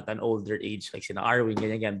better at an older age. Like sina Arwin,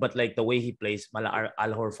 ganyan. But like the way he plays, mala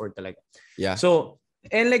Al Horford talaga. Yeah. So,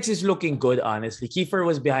 NLEX is looking good, honestly. Kiefer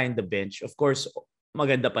was behind the bench. Of course,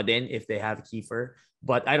 maganda pa din if they have Kiefer.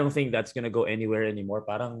 But I don't think that's gonna go anywhere anymore.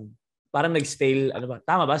 Parang nag-stale,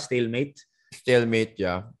 Tama ba? Stalemate? Stalemate,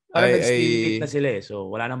 yeah. Parang nag-stalemate na sila So,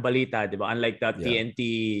 wala nang balita, di ba? Unlike that TNT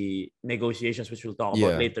negotiations, which we'll talk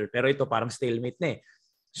about later. Pero ito parang stalemate na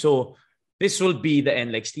So, this will be the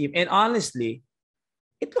NLEX team. And honestly,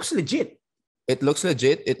 it looks legit. It looks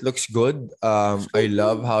legit. It looks good. I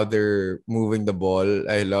love how they're moving the ball.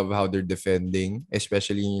 I love how they're defending,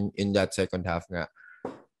 especially in that second half nga.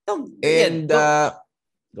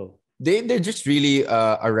 They're just really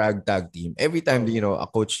a ragtag team. Every time a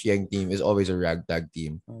Coach Yeng team is always a ragtag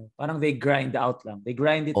team. Parang they grind out lang. They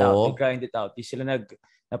grind it out. Di sila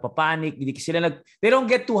napapanik. They don't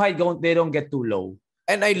get too high. They don't get too low.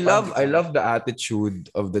 And I love the attitude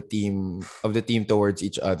of the team towards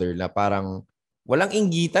each other. Na parang walang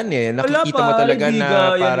inggitan Nakikita mo talaga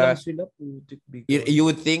na para you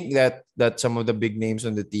would think that some of the big names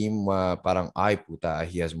on the team parang puta,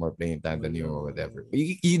 he has more playing time than you or whatever.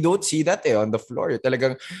 You don't see that on the floor.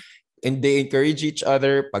 Talagang And they encourage each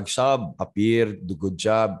other. Pag sub, appear, do good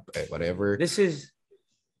job, whatever.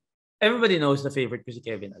 Everybody knows the favorite ko si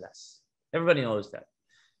Kevin Alas. Everybody knows that.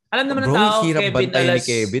 Alam naman ng Bro, tao, hirap Kevin bantay Alas. ni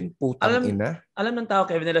Kevin. Putang ina. Alam ng tao,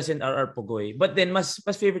 Kevin Alas and RR Pugoy. But then, mas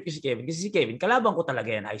favorite ko si Kevin. Kasi si Kevin, kalaban ko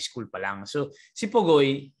talaga yan, high school pa lang. So, si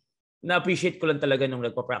Pugoy, na-appreciate ko lang talaga nung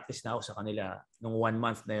nagpa-practice na ako sa kanila nung 1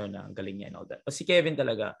 month na yun na ang galing niya and all that. But si Kevin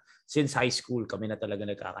talaga, since high school, kami na talaga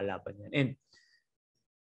nagkakalaban yan. And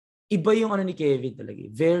iba yung ano ni Kevin talaga.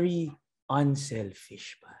 Very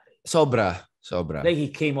unselfish, pare. Sobra. Like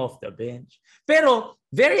he came off the bench. Pero,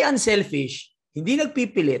 very unselfish. Hindi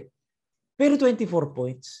nagpipilit. Pero 24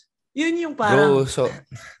 points. Yun yung parang... Bro,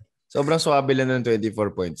 sobrang swabe lang ng 24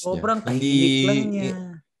 points niya. Sobrang tahimik lang niya.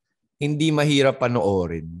 Hindi mahirap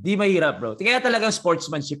panoorin. Hindi mahirap, bro. Kaya talagang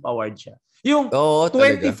sportsmanship award siya. Yung 24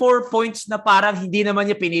 talaga. Points na parang hindi naman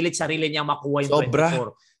niya pinilit sarili niyang makuha yung Sobra.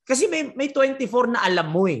 24. Kasi may 24 na alam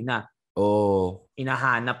mo na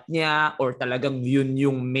inahanap niya or talagang yun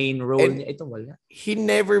yung main role niya. Ito wala.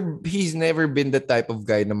 He's never been the type of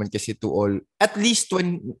guy naman kasi to all. At least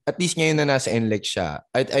ngayon na nasa NLEX siya.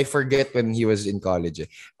 I forget when he was in college.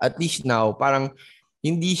 At least now, parang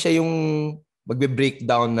hindi siya yung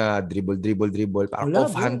magbe-breakdown na dribble. Parang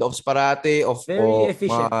off-handoffs parate,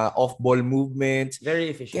 off-ball movements.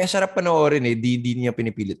 Very efficient. Kaya sarap panoorin di niya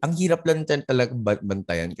pinipilit. Ang hirap lang talaga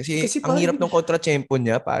bantayan. Kasi ang hirap ng kontra-tempo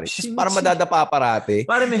niya, pare. Para madadapa parate.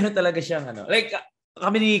 Para meron talaga siyang like,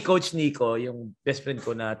 kami ni Coach Nico, yung best friend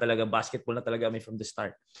ko na talagang basketball na talaga kami from the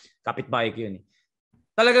start. Kapitbahay ko yun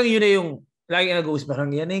Talagang yun na yung lagi nag-uusap.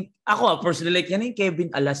 Parang yan ako personally, yan yung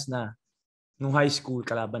Kevin Alas na nung high school,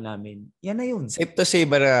 kalaban namin. Yan na yun. Safe to say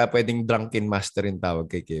ba na pwedeng drunken master yung tawag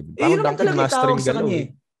kay Kevin? Parang drunken master yung galaw.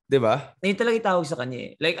 Diba? Yun talaga itawag sa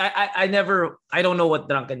kanya. Like, I don't know what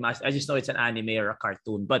drunken master. I just know it's an anime or a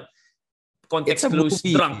cartoon. But context clues,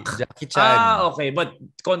 drunk. Jackie Chan. Okay. But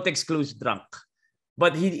context clues, drunk.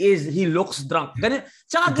 But he looks drunk.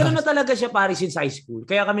 Tsaka ganun na talaga siya pare since high school.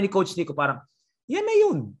 Kaya kami ni Coach Nico parang, yan na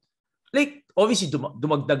yun. Like, obviously,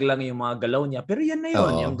 dumagdag lang yung mga galaw niya. Pero yan na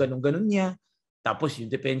yun. Yung ganun-ganun niya. Tapos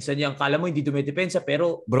yung depensa niya, kala mo hindi dumidepensa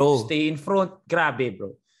pero stay in front. Grabe,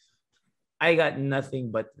 bro. I got nothing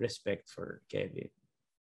but respect for Kevin.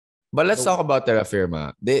 But let's talk about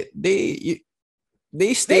Terrafirma. They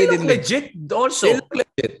stayed in legit also. They look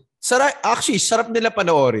legit. Sarap nila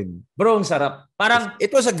panoorin. Bro, ang sarap. Parang it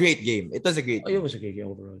was a great game. It was a great game. It was a great game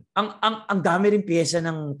overall. Ang dami rin piyesa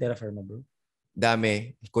ng Terrafirma, bro.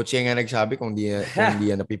 Dami. Coach nga nagsabi kung di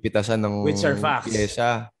yan napipitasan ng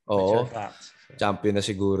piyesa. Oo. Champion na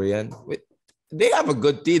siguro yan. They have a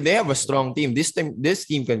good team. They have a strong team. This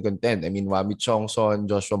team can contend. I mean, Wami Chongson,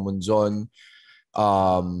 Joshua Munzon,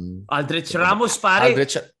 Aldrich Ramos, pare.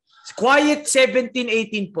 Quiet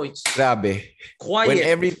 17-18 points. Grabe. Quiet.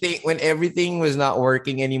 When everything was not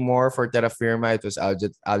working anymore for Terrafirma, it was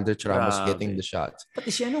Aldrich Ramos getting the shots.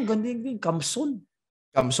 Pati siya nung ganda yung Kamson,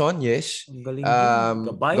 yes. Ang galing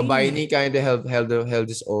Gabayni kind of held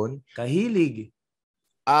his own. Kahilig.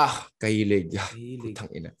 Kahilig. Putang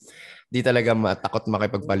ina. Di talaga matakot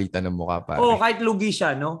makipagpalitan ng mukha, pare. Kahit lugi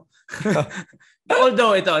siya, no?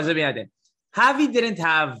 Although, ito, sabihin natin, Javi didn't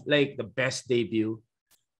have like the best debut,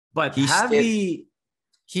 but Javi...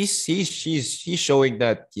 He's showing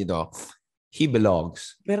that, he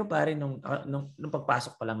belongs. Pero pare, nung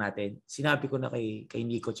pagpasok pa lang natin, sinabi ko na kay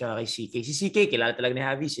Nico tsaka kay CK. Si CK, kilala talaga ni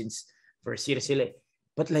Javi since first year sila.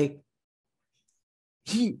 But like,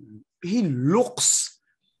 he looks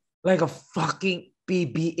like a fucking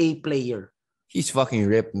PBA player. He's fucking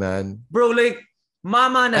ripped, man. Bro, like,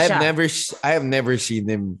 mama na siya. I have never seen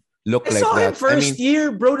him look like that. I saw him first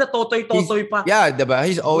year, bro, na totoy pa. Yeah, diba?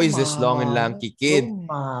 He's always this long and lanky kid.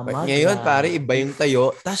 But ngayon, pare, iba yung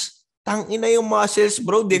tayo. Tas, tangina yung muscles,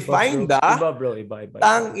 bro. Defined, Iba, bro. Iba.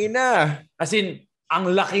 Tangina. As in,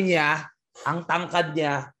 ang laki niya, ang tangkad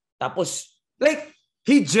niya, tapos, like,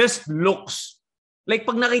 he just looks. Like,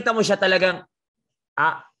 pag nakita mo siya talagang,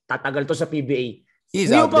 tatagal to sa PBA.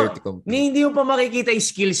 He's out there to compete. Hindi mo pa makikita yung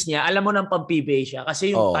skills niya. Alam mo nang pang-PBA siya.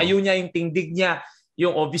 Kasi yung tayo niya, yung tindig niya,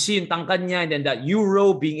 yung obviously yung tangkad niya, and then that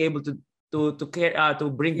Euro being able to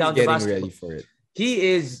bring down the basketball. Ready for it.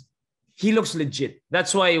 He looks legit.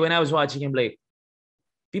 That's why when I was watching him, like,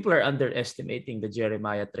 people are underestimating the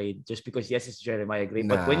Jeremiah trade just because, yes, it's Jeremiah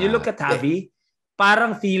great. But when you look at Javi,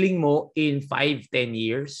 parang feeling mo in 5-10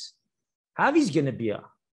 years, Javi's gonna be a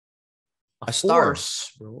star,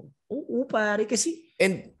 bro. Oo, pare. Kasi...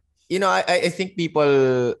 And, I think people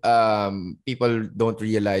don't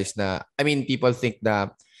realize na, I mean, people think na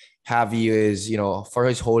Javi is, for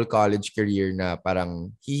his whole college career na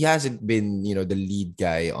parang he hasn't been, the lead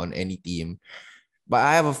guy on any team. But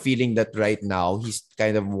I have a feeling that right now he's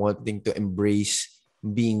kind of wanting to embrace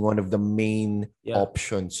being one of the main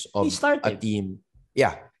options of a team.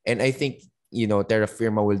 Yeah. And I think,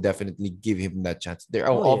 Terrafirma will definitely give him that chance. They're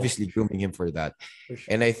obviously grooming him for that. For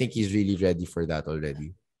sure. And I think he's really ready for that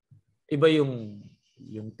already. Iba yung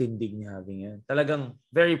tindig niya having yan. Talagang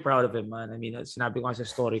very proud of him, man. I mean, sinabi ko nga sa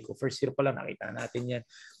story ko, first year pa lang nakita natin yan.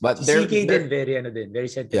 But si CK din, very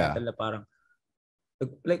sentimental na parang,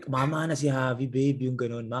 like, mama na si Javi, babe, yung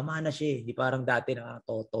ganun. Mama na siya. Hindi parang dati na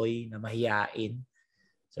totoy, na mahiyain.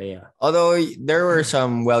 So, yeah. Although, there were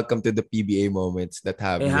some welcome to the PBA moments that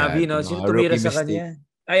Javi had. Javi, no? Sino tumira sa kanya?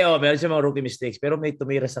 Ay, meron siya mga rookie mistakes. Pero may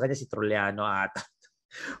tumira sa kanya si Trolliano ata.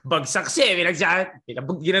 Bagsak siya.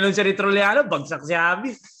 Ginanon siya ni Trolliano, bagsak si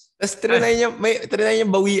Javi. Tapos, trinay niya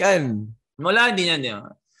bawian. Wala, hindi niya.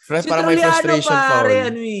 Si parang may frustration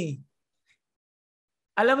pare,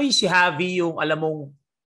 alam mo yung si Javi, yung alam mong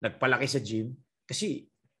nagpalaki sa gym. Kasi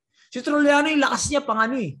si Trolliano yung lakas niya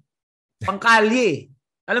pangkalye.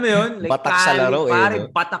 Alam mo yun? Like, batak sa laro pare,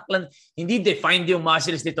 batak lang. Hindi defined yung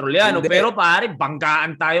muscles ni Trolliano. Pero pare,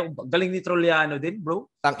 banggaan tayo. Galing ni Trolliano din, bro.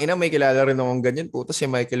 Tangina, may kilala rin akong ganyan. Puta si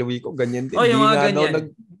Michael Wico, ganyan din. Yung mga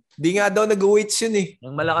ganyan. Di nga daw nag-weights yun eh.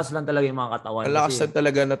 Yung malakas lang talaga yung mga katawan. Malakas lang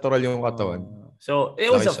talaga, natural yung katawan. So, it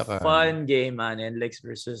was a fun game, man. NLEX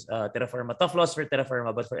versus Terrafirma. Tough loss for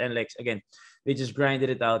Terrafirma, but for NLEX, again, they just grinded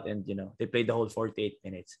it out and, they played the whole 48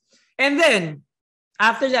 minutes. And then,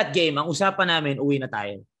 after that game, ang usapan namin, uwi na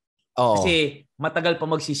tayo. Kasi matagal pa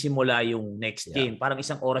magsisimula yung next game. Parang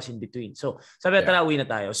isang oras in between. So, sabi tara, uwi na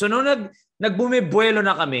tayo. So, nung nagbumibuelo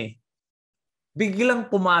na kami, biglang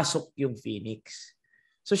pumasok yung Phoenix.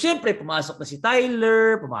 So, syempre, pumasok na si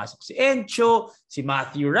Tyler, pumasok si Encho, si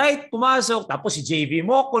Matthew Wright, pumasok, tapos si JV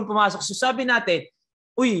Mocon, pumasok. So, sabi natin,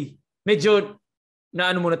 medyo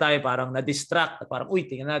muna tayo, parang na-distract. Parang,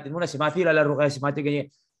 tingnan natin muna, si Matthew lalaro kaya, si Matthew ganyan.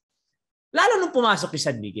 Lalo nung pumasok yung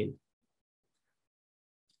San Miguel.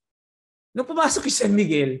 Nung pumasok yung San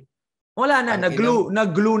Miguel, wala na,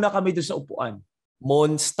 nag-glue na kami doon sa upuan.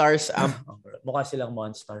 Monsters. Mukha silang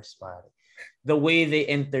monsters, pare. The way they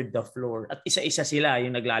entered the floor. At isa-isa sila,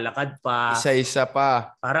 yung naglalakad pa. Isa-isa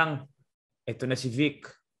pa. Parang, eto na si Vic,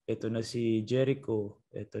 eto na si Jericho,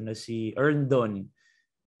 eto na si Erndon,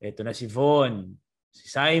 eto na si Von, si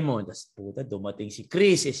Simon. Tapos puta, dumating si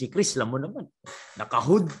Chris. Si Chris, alam mo naman,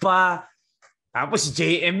 nakahood pa. Tapos si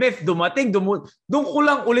JMF dumating. Doon ko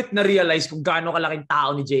lang ulit na-realize kung gaano kalaking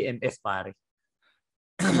tao ni JMF, pare.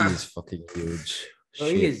 He is fucking huge. So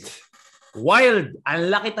he is wild. Ang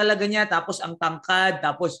laki talaga niya. Tapos ang tangkad.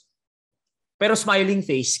 Pero smiling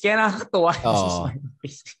face. Kaya nakakatuwa sa smiling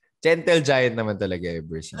face. Gentle giant naman talaga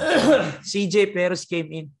ever since. CJ Perez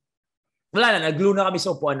came in. Wala na. Nag-glue na kami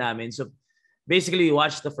sa upuan namin. So basically, we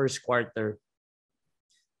watched the first quarter.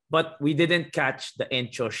 But we didn't catch the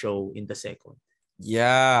Encho show in the second.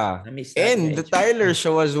 Yeah. And the Tyler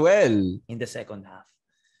show as well. In the second half.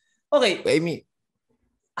 Okay.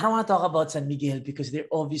 I don't want to talk about San Miguel because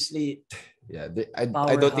they're obviously I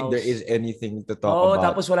don't think there is anything to talk about.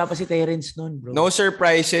 Tapos wala pa si Terrence nun, bro. No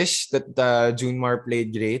surprises that Junmar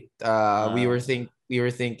played great. We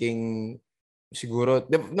were thinking siguro,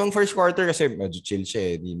 nung first quarter kasi medyo chill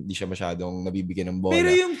siya eh. Hindi siya masyadong nabibigyan ng bola.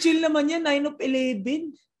 Pero yung chill naman yan, 9 of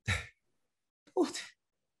 11.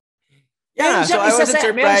 Yeah, so I wasn't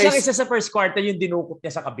surprised. Meron siyang isa sa first quarter yung dinukot niya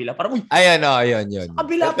sa kabila. Parang, Ayun.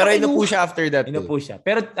 Kabila pero inupo siya after that. Inupo siya.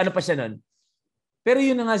 Pero ano pa siya nun? Pero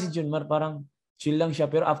yun na nga si Junmar, parang chill lang siya.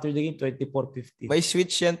 Pero after the game, 24-50. May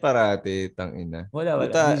switch yan parati, tangina. Wala.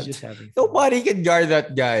 He's just having fun. Nobody can guard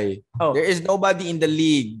that guy. There is nobody in the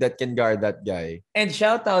league that can guard that guy. And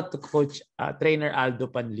shout out to Coach, trainer Aldo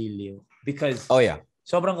Panlilio. Because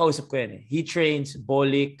sobrang kausap ko yan eh. He trains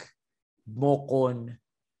Bolik, Mocon.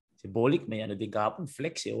 Si Bolik may din kahapon,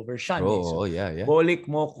 flex over Sean. Yeah. Bolik,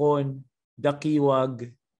 Mocon,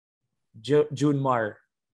 Dakiwag, Junmar.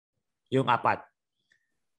 Yung apat.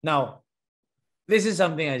 Now, this is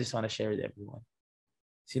something I just want to share with everyone.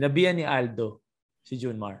 Sinabihan ni Aldo, si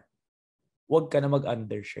Junmar, huwag ka na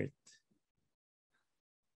mag-undershirt.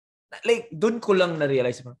 Like, doon ko lang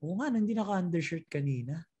na-realize, hindi naka-undershirt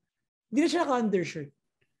kanina. Hindi na siya naka-undershirt.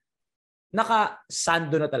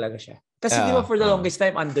 Naka-sando na talaga siya. Kasi di ba for the longest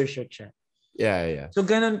time, undershirt siya. Yeah. So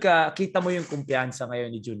ganun ka, kita mo yung kumpiyansa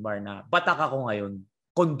ngayon ni Junmar na batak ako ngayon,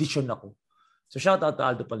 condition ako. So shout out to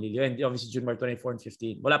Aldo Panlilio and obviously Junmar 24 and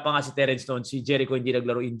 15. Wala pa nga si Terrence Stone, si Jericho hindi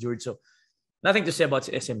naglaro injured. So nothing to say about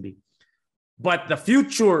si SMB. But the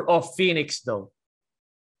future of Phoenix though.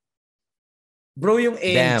 Bro, yung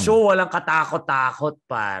Encho, walang katakot-takot,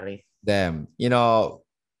 pare. Damn.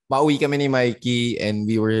 Pauwi kami ni Mikey and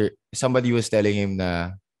somebody was telling him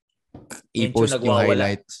na Encho i-post yung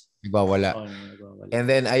nagwawala. highlights. Nagwawala. Nagwawala. And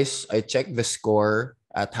then I checked the score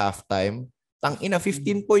at halftime. Tangina,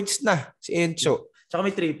 15 points na si Encho. Tsaka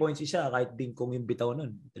may 3 points isa. Kahit Bingkong yung bitaw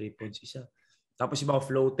nun. 3 points isa. Tapos yung mga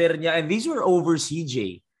floater niya. And these were over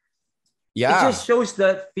CJ. Yeah. It just shows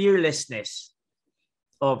the fearlessness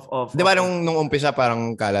of diba nung umpisa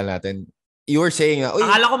parang kala natin, you were saying,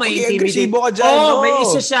 akala ko may intimidate. Ka dyan, may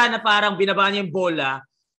isa siya na parang binaba niya yung bola.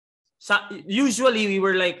 Usually, we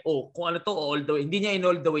were like, kung ano to, all the way. Hindi niya in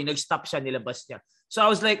all the way. Nag-stop siya, nilabas niya. So, I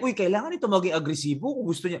was like, kailangan ito maging agresibo kung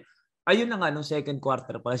gusto niya. Ayun na nga, nung second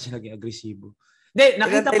quarter pala siya naging agresibo. Hindi,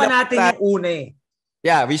 nakita pa natin yung una eh.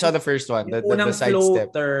 Yeah, we saw the first one. The side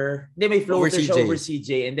floater. Hindi, may floater over siya over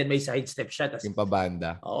CJ and then may sidestep siya. Yung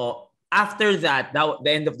pabanda. Oo. After that,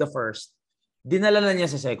 the end of the first, dinala na niya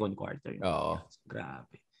sa second quarter. Oo.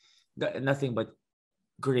 Grabe. Nothing but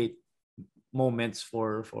great moments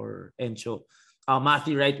for Encho.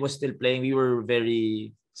 Matthew Wright was still playing. We were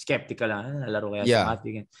very skeptical. Nalaro kaya si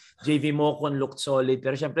Matthew again. JV Mocon looked solid.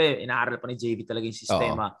 Pero syempre, inaaral pa ni JV talaga yung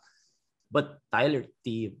sistema. But Tyler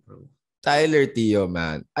Teo, bro. Tyler Teo,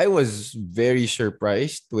 man. I was very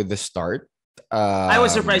surprised with the start. I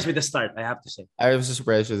was surprised with the start, I have to say. I was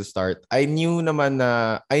surprised with the start. I knew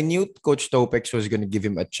Coach Topex was going to give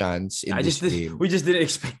him a chance in this game. We just didn't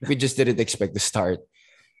expect that. We just didn't expect the start.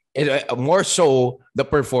 And, more so, the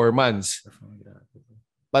performance.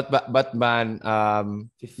 But man,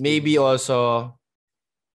 maybe also,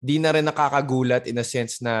 di na rin nakakagulat in a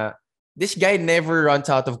sense na this guy never runs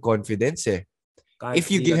out of confidence eh.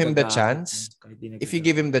 If you give him the chance,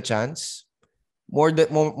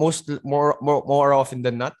 more often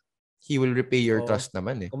than not, he will repay your trust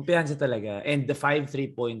naman eh. Kumpiyansa talaga. And the 5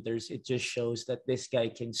 3-pointers, it just shows that this guy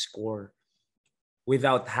can score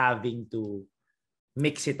without having to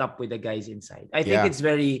mix it up with the guys inside. I think it's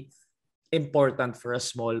very important for a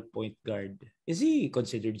small point guard. Is he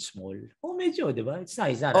considered small? Medyo, di ba? It's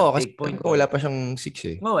nice. Not a big point guard. Wala pa siyang 6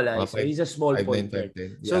 eh. Wala. So he's a small point guard.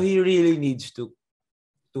 So he really needs to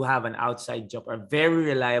have an outside jumper, a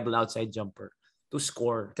very reliable outside jumper to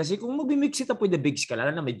score. Kasi kung mag-mix it up with the bigs ka,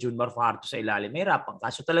 lalo na may Junmar Fajardo sa ilalim, may rapang ka.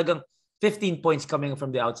 So talagang 15 points coming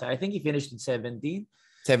from the outside. I think he finished with 17.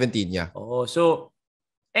 17, yeah. So,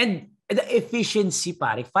 and the efficiency,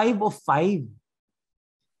 pare, 5 of 5.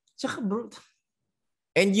 Tsaka, bro.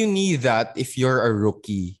 And you need that if you're a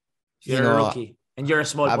rookie. You're a rookie. And you're a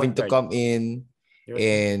small having point to come in.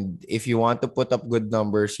 And if you want to put up good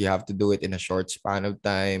numbers, you have to do it in a short span of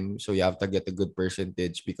time. So you have to get a good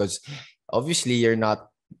percentage because obviously you're not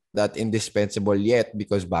that indispensable yet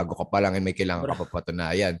because bago ka pa lang and may kailangan ka pa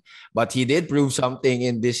patunayan. But he did prove something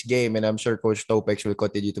in this game and I'm sure Coach Topex will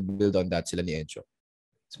continue to build on that sila ni Encho.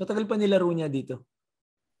 Mas matagal pa nilaro niya dito.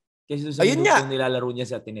 Kasi sa nilalaro niya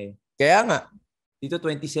sa Ateneo. Kaya nga. Dito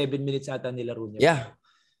 27 minutes ata nilaro niya. Yeah.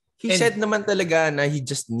 He said naman talaga na he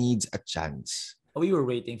just needs a chance. We were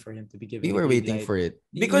waiting for him to be given. We were waiting for it.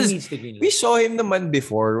 Because we saw him naman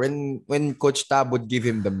before when Coach Tab would give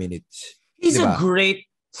him the minutes. He's a great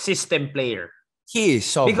system player. He is.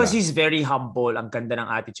 Sobra. Because he's very humble. Ang ganda ng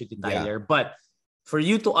attitude ni Tyler. Yeah. But for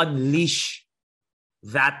you to unleash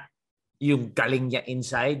that, yung galing niya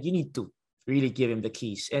inside, you need to really give him the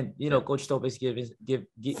keys. And, Coach Topes gave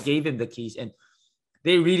him the keys. And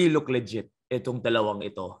they really look legit, itong dalawang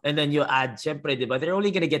ito. And then you add, syempre, diba, they're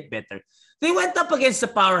only gonna get better. They went up against the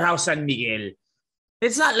powerhouse San Miguel.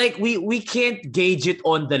 It's not like we can't gauge it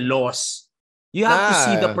on the loss. You have to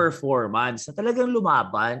see the performance na talagang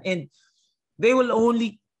lumaban. And they will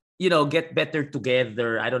only, get better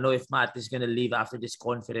together. I don't know if Matt is gonna leave after this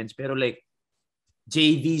conference. Pero like,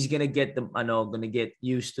 JV's gonna get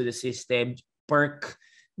used to the system. Perk,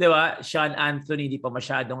 diba? Sean Anthony, di pa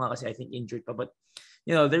masyado nga kasi I think injured pa. But,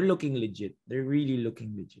 they're looking legit. They're really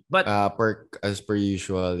looking legit. But Perk, as per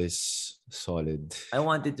usual, is solid. I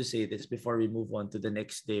wanted to say this before we move on to the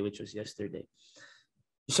next day, which was yesterday.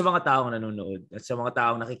 Sa mga taong nanonood at sa mga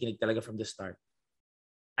taong nakikinig talaga from the start,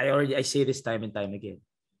 I say this time and time again.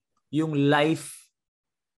 Yung lifespan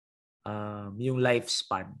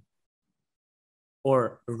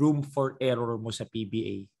or room for error mo sa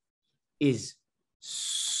PBA is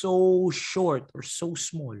so short or so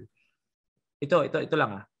small. Ito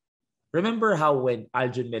lang . Remember how when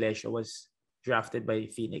Aljun Melesio was drafted by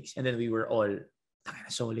Phoenix and then we were all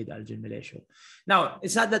solid Aljun Melesio. Now,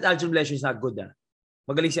 it's not that Aljun Melesio is not good .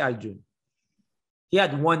 Magaling si Aljun. He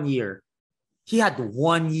had 1 year. He had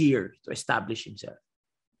 1 year to establish himself.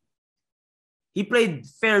 He played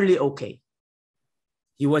fairly okay.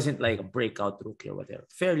 He wasn't like a breakout rookie or whatever.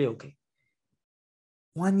 Fairly okay.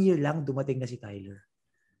 1 year lang dumating na si Tyler.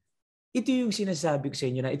 ito yung sinasabi ko sa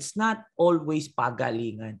inyo na it's not always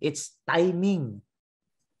pagalingan. It's timing.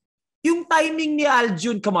 Yung timing ni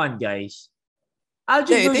Aljun, come on guys.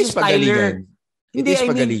 Aljun versus Tyler. It is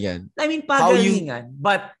pagalingan. I mean pagalingan.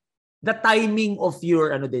 But the timing of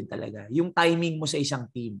your din talaga. Yung timing mo sa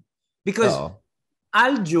isang team. Because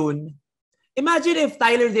Aljun, imagine if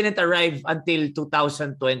Tyler didn't arrive until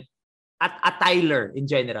 2020 at Tyler in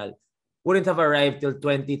general wouldn't have arrived till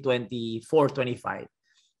 2024-25.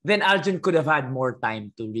 Then Aljun could have had more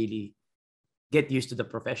time to really get used to the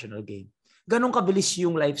professional game. Ganon kabilis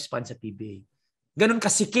yung lifespan sa PBA. Ganon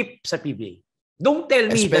kasikip sa PBA. Don't tell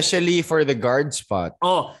me especially for the guard spot.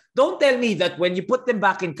 Oh, don't tell me that when you put them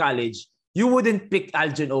back in college, you wouldn't pick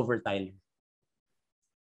Aljun over Tyler.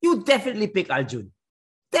 You definitely pick Aljun.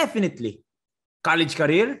 Definitely. College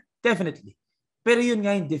career? Definitely. Pero yun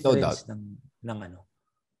nga yung difference ng ano.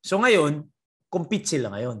 So ngayon, compete sila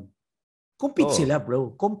ngayon. Compete sila,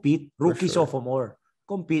 bro. Compete. Rookie, sophomore.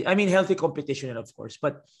 Compete. I mean, healthy competition, of course.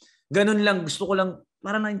 But ganun lang, gusto ko lang,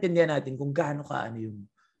 para naintindihan natin kung gaano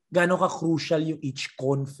ka crucial yung each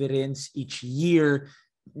conference, each year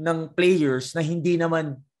ng players na hindi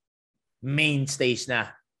naman mainstays na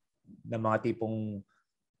ng mga tipong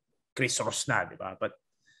Chris Ross na, di ba? But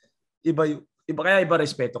iba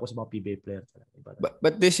respeto ko sa mga PBA player.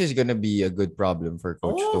 But this is gonna be a good problem for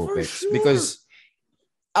Coach Topex because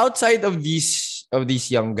outside of these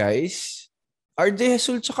young guys, RJ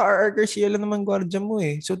Hasul tsaka RR Garcia lang naman gwardiya mo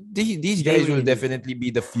eh. So these guys will definitely be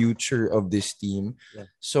the future of this team. Yeah.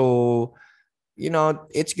 So,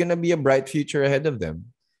 it's gonna be a bright future ahead of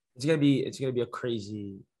them. It's gonna be a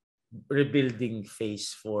crazy rebuilding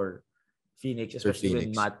phase for Phoenix,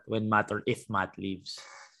 especially when Matt or if Matt leaves.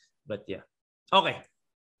 But yeah. Okay,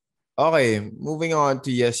 moving on to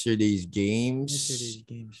yesterday's games.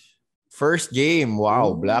 First game,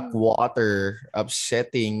 wow, Blackwater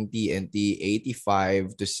upsetting TNT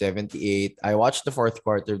 85-78. I watched the fourth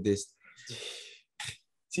quarter of this.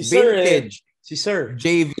 Vintage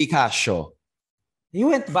JV Casio. He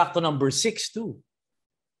went back to number 6 too.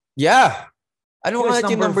 Yeah. Ano nga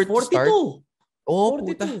yung number 42. Start? Oh,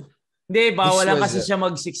 42. Puta. Hindi, bawal lang kasi siya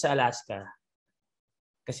mag-6 sa Alaska.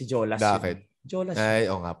 Kasi Jolas. Bakit? Jolas. Ay,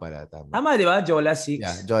 nga pala. Tama, di ba? Jolas 6.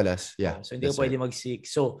 Yeah, Jolas. Yeah. So, hindi ko pwede mag-6.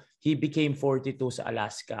 So, he became 42 sa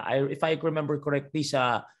Alaska. If I remember correctly,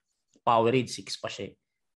 sa Powerade, 6 pa siya.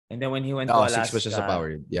 And then when he went to Alaska, 6 pa siya sa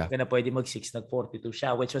Powerade. Yeah. Kaya na pwede mag-6, nag-42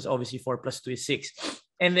 siya, which was obviously 4 plus 2 is 6.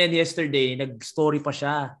 And then yesterday, nag-story pa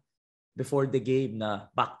siya before the game na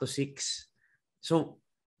back to 6. So,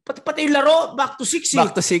 pati yung laro, back to 6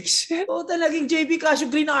 Back to 6? Oo, talagang JB Casio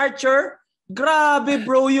Green Archer. Grabe,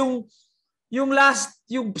 bro, yung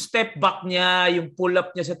step back niya, yung pull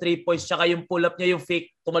up niya sa 3 points, tsaka yung pull up niya, yung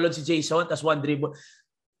fake, tumalon si Jason, tas one dribble.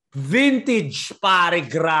 Vintage, pare,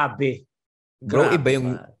 grabe. Bro,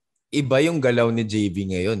 iba yung galaw ni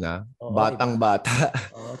JV ngayon, ha? Batang-bata.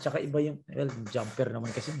 Tsaka iba yung, jumper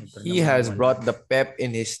naman kasi. He has brought the pep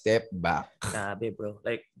in his step back. Grabe, bro.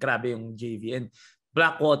 Like, grabe yung JV. And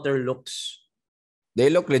Blackwater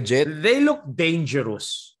they look legit. They look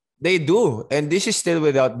dangerous. They do. And this is still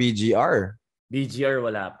without BGR. BGR,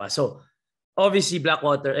 wala pa. So, obviously,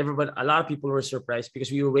 Blackwater, a lot of people were surprised because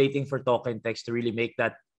we were waiting for Token Text to really make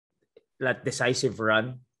that decisive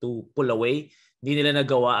run to pull away. Hindi nila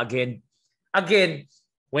nagawa again.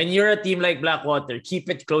 When you're a team like Blackwater, keep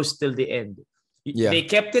it close till the end. Yeah. They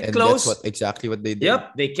kept it close. That's exactly what they did.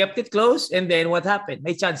 Yep, they kept it close. And then what happened?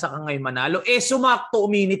 May chance ka ngayon manalo. Sumakto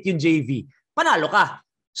uminit yung JV. Panalo ka.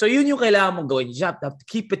 So yun yung kailangan mong gawin. You have to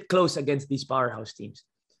keep it close against these powerhouse teams.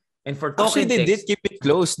 And for Token Text, they did keep it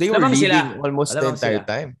close. They were leading almost the entire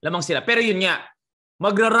time. Lamang sila. Pero yun nga,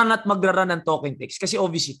 magra-run ng Token Text. Kasi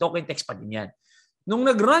obviously, Token Text pa din yan. Nung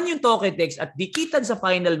nag-run yung Token Text at dikitan sa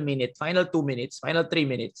final minute, final 2 minutes, final 3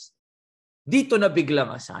 minutes, dito na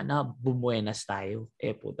biglang, sana bumuenas tayo.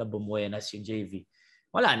 Puta, bumuenas yung JV.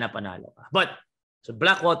 Wala na, panalo ka. So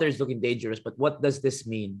Blackwater is looking dangerous. But what does this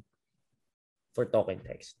mean for Token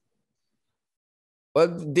Text? Well,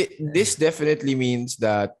 this definitely means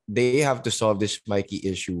that they have to solve this Mikey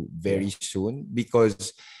issue very soon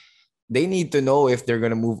because they need to know if they're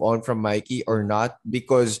going to move on from Mikey or not,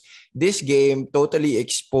 because this game totally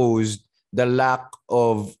exposed the lack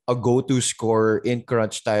of a go-to scorer in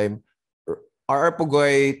crunch time. RR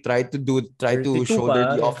Pugoy tried to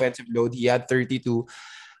shoulder the offensive load. He had 32.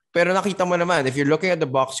 Pero nakita mo naman, if you're looking at the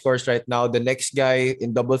box scores right now, the next guy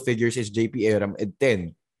in double figures is JP Aram at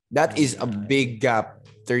 10. That is a big gap,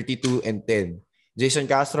 32 and 10. Jason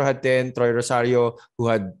Castro had 10. Troy Rosario,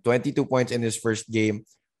 who had 22 points in his first game,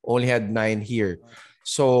 only had 9 here.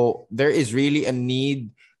 So there is really a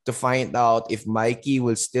need to to find out if Mikee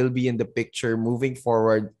will still be in the picture moving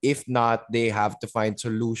forward. If not, they have to find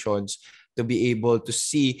solutions to be able to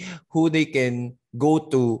see who they can go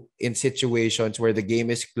to in situations where the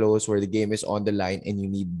game is close, where the game is on the line, and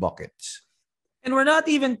you need buckets. And we're not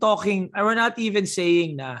even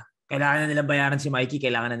saying na kailangan na nilang bayaran si Mikee,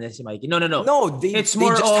 kailangan na nila si Mikee. No. No, it's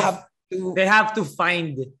more of they have to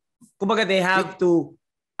find, kumbaga they have to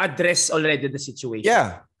address already the situation.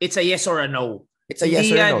 Yeah. It's a yes or a no. It's a yes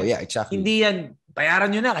or a no. Yeah, exactly. Hindi yan, bayaran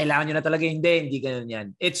nyo na, kailangan nyo na talaga. Hindi ganun yan.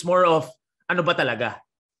 It's more of, ano ba talaga?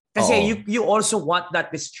 Kasi you also want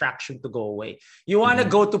that distraction to go away. You want to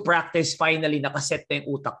go to practice finally, nakaset na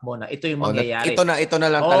yung utak mo na ito yung mangyayari. Ito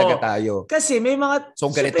na lang talaga tayo. Kasi may mga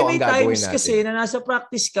ganito ang gagawin times natin. kasi na nasa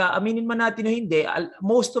practice ka, aminin man natin o hindi,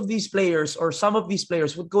 most of these players or some of these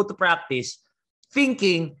players would go to practice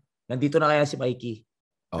thinking, nandito na kaya si Mikee.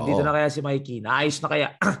 Nandito na kaya si Mikee. Naayos na kaya.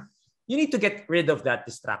 You need to get rid of that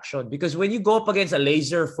distraction because when you go up against a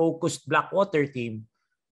laser-focused Blackwater team,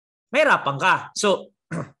 may hirapan ka. So,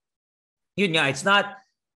 yun nga, it's not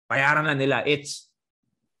bayaran na nila. It's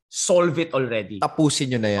solve it already.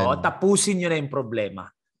 Tapusin nyo na yan. Tapusin nyo na yung problema.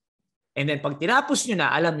 And then pag tinapos nyo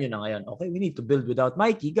na, alam nyo na ngayon, okay, we need to build without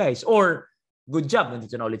Mikee, guys. Or, good job,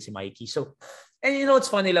 nandito na ulit si Mikee. So, and you know what's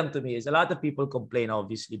funny lang to me is a lot of people complain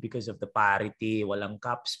obviously because of the parity, walang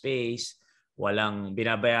cap space, walang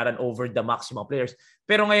binabayaran over the maximum players.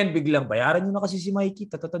 Pero ngayon biglang bayaran nyo na kasi si Mikee.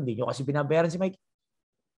 Tatatandi nyo kasi binabayaran si Mikee.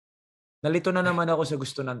 Nalito na naman ako sa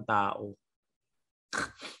gusto ng tao.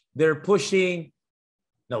 They're pushing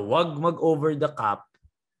na wag mag-over the cap,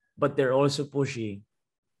 but they're also pushing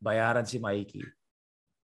bayaran si Mikee.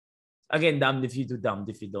 Again, damned if you do, damned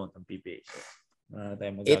if you don't ang PPA.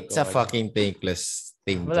 It's a fucking thankless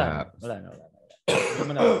thing. Wala.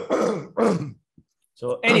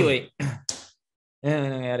 So anyway, yan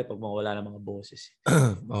ang nangyayari pag mawala ng mga boses.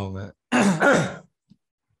 Oo nga.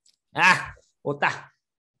 Puta.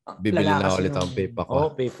 Bibili na ulit ang PayPal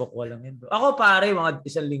ko. PayPal ko lang yan, bro. Ako pare, mga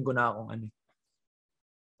 1 linggo na akong ano.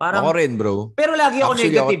 Parang, ako rin, bro. Pero lagi ako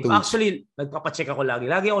negative. Actually, nagpapacheck ako lagi.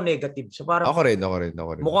 Lagi ako negative. So parang, ako rin.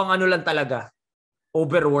 Mukhang ano lang talaga.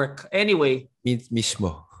 Overwork. Anyway.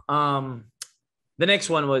 Mismo. The next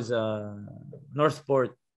one was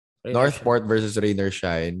Northport. Northport versus Rain or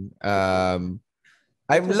Shine.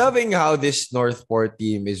 I'm loving how this Northport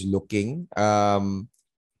team is looking.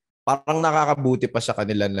 Parang nakakabuti pa sa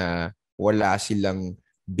kanila na wala silang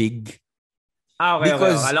big. Okay.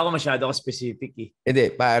 Akala ko masyado ako specific eh.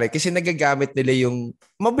 Hindi, pare. Kasi nagagamit nila yung...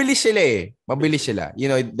 Mabilis sila. You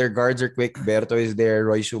know, their guards are quick. Berto is there.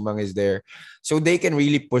 Roy Sumang is there. So they can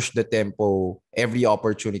really push the tempo every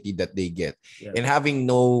opportunity that they get. Yeah. And having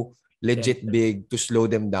no legit big to slow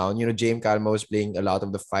them down. You know, James Calma was playing a lot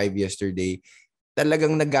of the 5 yesterday.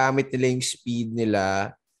 Talagang nagamit nila yung speed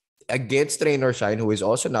nila against Rain or Shine, who is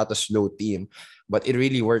also not a slow team. But it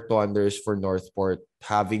really worked wonders for Northport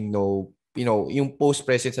having no... You know, yung post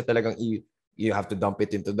presence na talagang you have to dump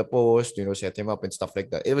it into the post, you know, set him up and stuff like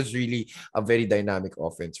that. It was really a very dynamic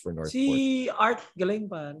offense for Northport. Si Art, galing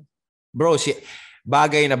pa. Bro,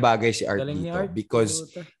 bagay na bagay si Art galing dito. Art, because,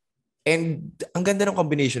 and ang ganda ng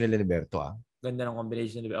combination nila ni Berto. Ganda ng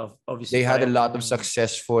combination nila. Obviously, they had a lot of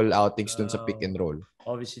successful outings dun sa pick and roll.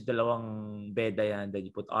 Obviously, dalawang beda yan. Then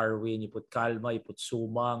you put Arwin, you put Calma, you put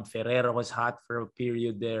Sumang. Ferreira was hot for a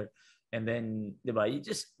period there. And then, di ba,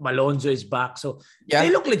 Malonzo is back. So,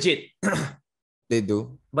 they look legit. They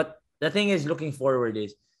do. But the thing is, looking forward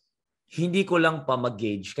is, hindi ko lang pa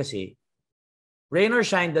mag-gauge kasi Rain or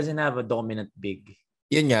Shine doesn't have a dominant big.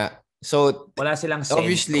 Yun nga. So, wala silang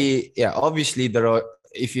obviously,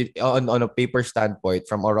 if you on a paper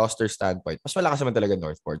standpoint, from a roster standpoint, mas malakas naman talaga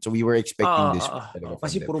Northport. So we were expecting this.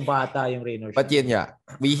 Kasi puro bata yung Rain or Shine. But yun nga,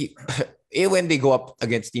 when they go up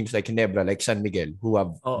against teams like Ginebra, like San Miguel, who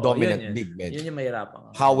have dominant big men, yun yung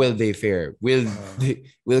mahirapan. how will they fare? Will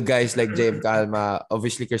guys like James Calma,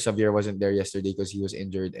 obviously Chris Xavier wasn't there yesterday because he was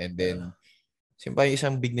injured, and then simpay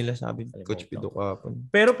isang big nila sabi, Coach Pido kapon.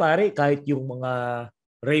 Pero pare, kahit yung mga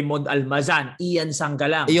Raymond Almazan, Ian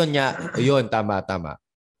Sanggalang. Ayun, tama.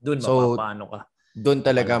 Doon mapapano ka. Doon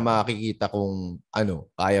talaga makikita kung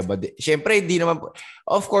kaya ba. Siyempre, hindi naman,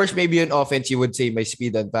 of course, maybe on offense, you would say may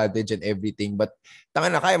speed advantage and everything, but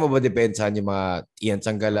kaya mo ba depensahan yung mga Ian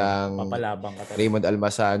Sanggalang, Raymond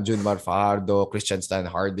Almazan, Junmar Fajardo, Christian Stan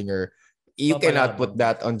Hardinger. You cannot put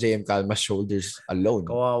that on JM Calma's shoulders alone.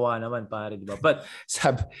 Kawawa naman, pare, di ba? But,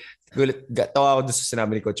 tawa ako doon sa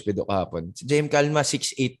sinabi ni Coach Pido kahapon. Si JM Calma,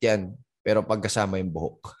 6'8" yan. Pero pagkasama yung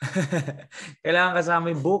buhok. Kailangan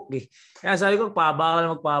kasama yung buhok eh. Kaya sabi ko,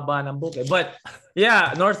 magpahaba ng buhok eh. But,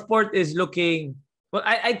 yeah, Northport is looking Well,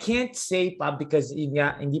 I can't say pa because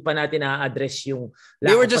hindi pa natin na-address yung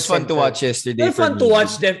they were just fun to watch yesterday. They're fun to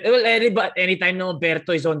watch. Well, anytime no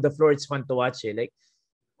Berto is on the floor, it's fun to watch. Eh. Like,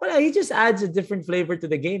 well, he just adds a different flavor to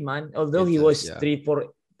the game, man. Although he was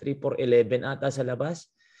 3-4-11 ata sa labas.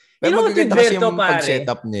 Pero magaganda kasi yung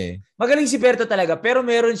pag-setup niya. Magaling si Berto talaga. Pero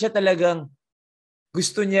meron siya talagang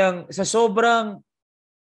gusto niyang, sa sobrang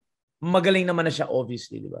magaling naman na siya,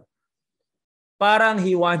 obviously, di ba? Parang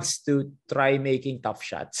he wants to try making tough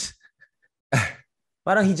shots.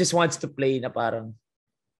 Parang he just wants to play na parang,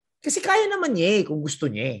 kasi kaya naman niya kung gusto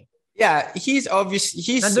niya. Yeah, he's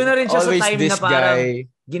nandun na rin siya always sa time this na parang guy.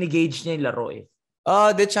 Ginigauge niya yung laro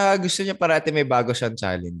Tsaka gusto niya parati may bago siyang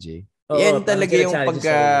challenge Yan talaga yung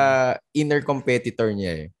pagka-inner competitor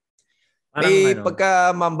niya May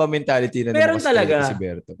pagka-mamba mentality na naman si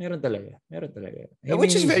Berto. Meron talaga.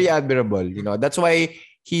 Which is very admirable. That's why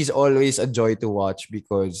he's always a joy to watch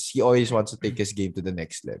because he always wants to take his game to the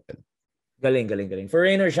next level. Galing. For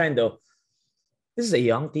Rain or Shine though, this is a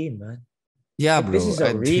young team, man. Yeah, bro. This is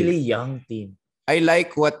a really young team. I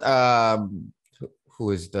like what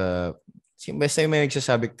who is the basta yung may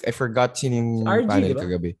nagsasabi, I forgot yung panel diba?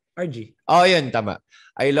 Kagabi. RG. Oh, yun, tama.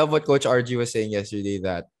 I love what Coach RG was saying yesterday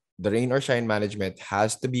that the Rain or Shine management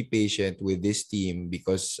has to be patient with this team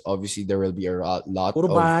because obviously there will be a lot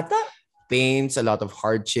of pains, a lot of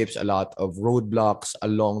hardships, a lot of roadblocks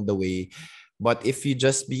along the way. But if you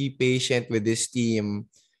just be patient with this team,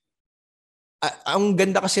 ang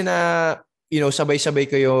ganda kasi na, sabay-sabay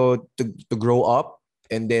kayo to grow up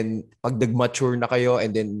and then pag nag-mature na kayo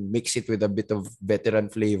and then mix it with a bit of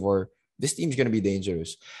veteran flavor, this team's gonna be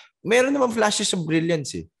dangerous. Meron naman flashes of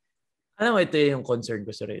brilliance Alam mo, ito yung concern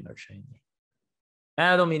ko sa Rain or Shine.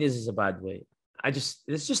 I don't mean this is a bad way.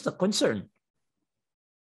 It's just a concern.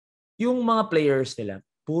 Yung mga players nila,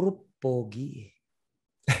 puro pogi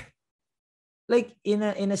Like, in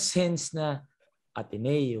a sense na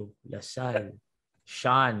Ateneo, Lasal,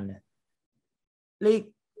 Sean. Like,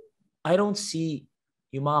 I don't see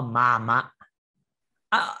yung mga mama.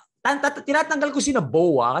 Tinatanggal ko si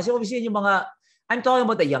Boa kasi obviously yung mga, I'm talking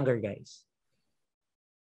about the younger guys.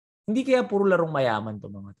 Hindi kaya puro larong mayaman to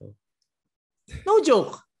mga to. No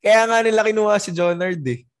joke. Kaya nga nila kinuha si Jonard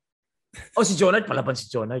si Jonard, palaban si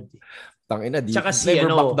Jonard Tangina, si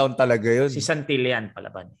never back down talaga yun. Si Santillan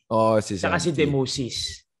palaban. Si Santi. Tsaka si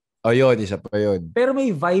Demusis. Yun, isa pa yun. Pero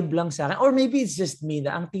may vibe lang sa akin. Or maybe it's just me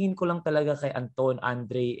na ang tingin ko lang talaga kay Anton,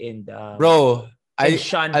 Andre, and bro, and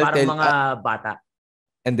Sean, parang mga bata.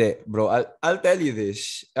 Hindi, bro. I'll tell you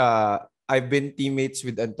this. I've been teammates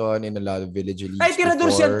with Anton in a lot of village leagues. Ay,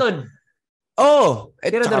 tirador si Anton.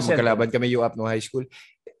 Tsaka magkalaban kami UAP no high school.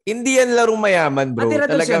 Hindi yan larong mayaman, bro.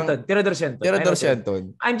 Tirador si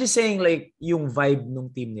Anton. I'm just saying like yung vibe nung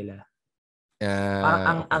team nila.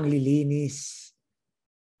 Parang ang lilinis.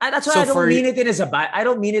 And that's why I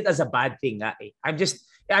don't mean it as a bad thing. I'm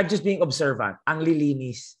just being observant. Ang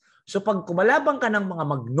lilinis. So pag kumalabang ka ng mga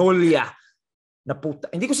Magnolia na puta,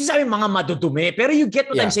 hindi ko sinasabi mga madudumi, pero you get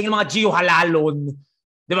what I'm saying, mga Gio Halalon,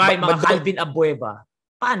 di ba? Mga Calvin Abueva.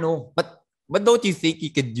 Paano? But don't you think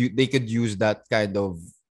they could use that kind of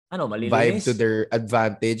vibe to their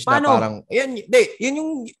advantage? Paano? Na parang,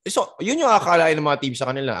 yun yung akalain ng mga team sa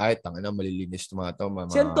kanila. Ay, tangina, malilinis ito mga to.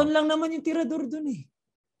 Si Anton lang naman yung tirador dun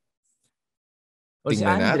O si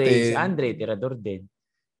Andre, tirador din.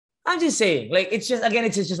 I'm just saying, like, it's just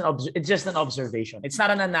an observation. It's not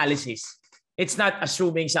an analysis. It's not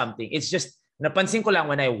assuming something. It's just, napansin ko lang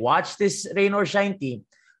when I watch this Rain or Shine team,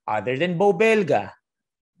 other than Bo Belga,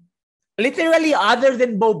 literally other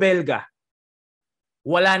than Bo Belga,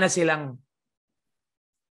 wala na silang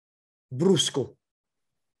brusco.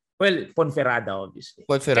 Well, Ponferrada, obviously.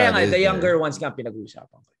 Kaya nga, the younger ones nga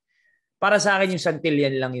pinag-uusapan ko. Para sa akin, yung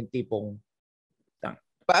Santillan lang yung tipong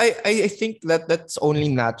I think that's only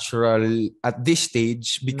natural at this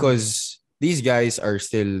stage because these guys are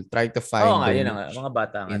still trying to find mga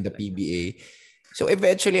bata in the PBA. So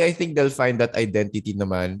eventually, I think they'll find that identity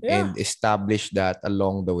naman and establish that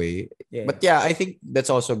along the way. Yeah. But I think that's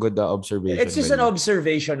also good observation. It's just an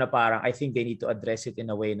observation na parang I think they need to address it in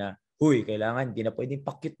a way na, kailangan, hindi na pwedeng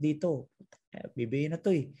pakyut dito. Bibigyan na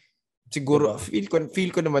to Siguro, diba?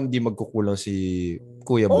 feel ko naman di magkukulang si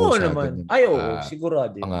Kuya Bo. Naman.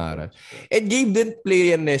 Sigurado. Pangaral. And Gabe didn't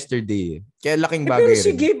play yan yesterday. Kaya laking bagay pero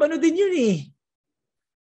si Gabe, din yun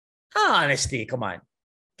honestly, come on.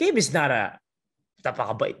 Gabe is not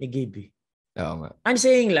tapakabait ni Gabe Oo nga. I'm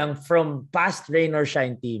saying lang, from past Rain or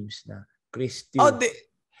Shine teams na Chris Tew.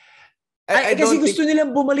 Kasi gusto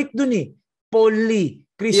nilang bumalik dun Paul Lee,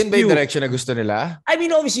 Chris Tew. Yun ba yung direction na gusto nila? I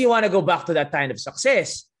mean, obviously, you wanna go back to that kind of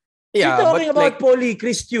success. Yeah, you're talking about Paul Lee,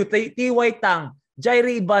 Chris Tew, T.Y. Tang,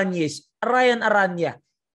 Jairi Ibanez, Ryan Aranya.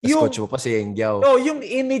 Coach mo pa si Engyao. Yung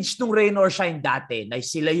image ng Rain or Shine dati na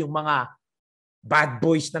sila yung mga bad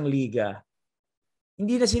boys ng liga.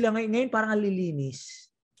 Hindi na sila ngayon parang alilinis.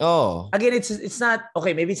 Again, it's not,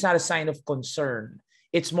 okay, maybe it's not a sign of concern.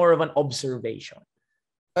 It's more of an observation.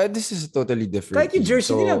 This is totally different. Kahit yung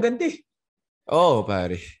jersey nila, ganda eh.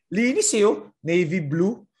 Pare. Linis navy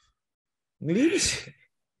blue. Linis.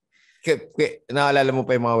 Naalala mo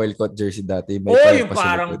pa yung mga well-cut jersey dati? Yung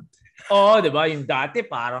parang, diba? Yung dati,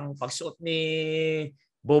 parang pagsuot ni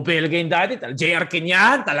Bo Belga yung dati, JR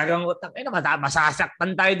Kenyan, talagang,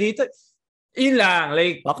 masasaktan tayo dito. Yun lang,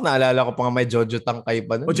 like... Naalala ko pa nga may Jojo Tangkay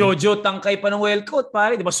pa nun. Jojo Tangkay pa ng well-cut,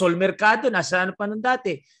 pare. Diba? Sol Mercado, nasa ano pa nun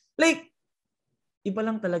dati. Like, iba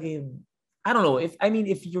lang talaga yung... I don't know, if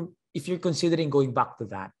you're considering going back to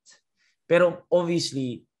that. Pero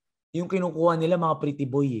obviously, yung kinukuha nila mga pretty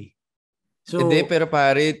boy eh. So, hindi, pero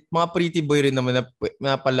pare, mga pretty boy rin naman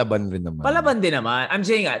na palaban rin naman. Palaban din naman. I'm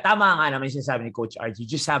saying tama nga naman yung sinasabi ni Coach RG. You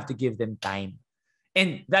just have to give them time.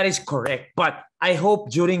 And that is correct. But I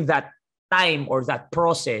hope during that time or that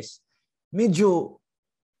process, kailangan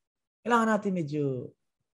natin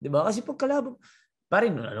di ba? Kasi pag kalaban, pare,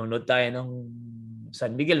 nanonood tayo ng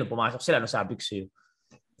San Miguel, nung pumasok sila, sabi ko sa'yo,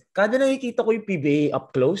 kada nakikita ko yung PBA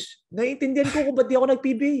up close, naiintindihan ko kung ba't di ako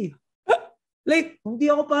nag-PBA. Like, hindi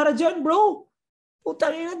ako para dyan, bro.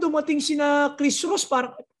 Putang ina, dumating sina Chris Ross,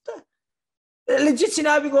 parang, legit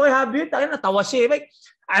sinabi ko kay Javier, natawa siya. Like,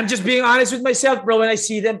 I'm just being honest with myself, bro, when I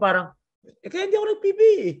see them, parang, kaya hindi ako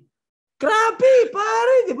nag-PBA. Grabe,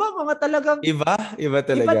 pare, di ba? Mga talagang... Iba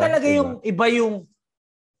talaga. Iba talaga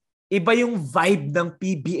iba yung vibe ng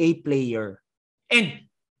PBA player. And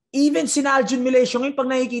even sina Aljun Milesio ngayon, pag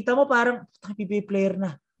nakikita mo, parang, PBA player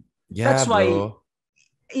na. Yeah, that's why, bro.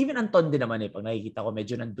 Even Anton din naman pag nakikita ko,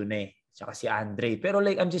 medyo nandun Tsaka si Andre. Pero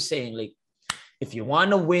like, I'm just saying, like, if you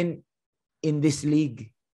wanna win in this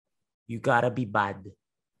league, you gotta be bad.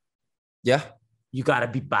 Yeah. You gotta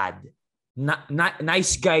be bad.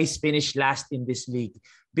 Nice guys finish last in this league.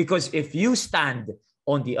 Because if you stand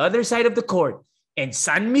on the other side of the court and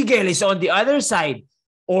San Miguel is on the other side,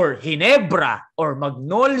 or Ginebra, or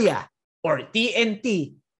Magnolia, or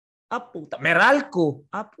TNT, Meralco,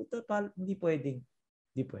 hindi pwedeng.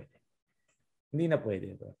 Hindi pwede. Hindi na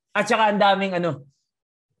pwede. At saka ang daming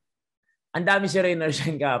si Rainer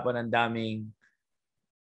Shine kahapon, ang daming,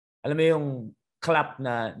 alam mo yung clap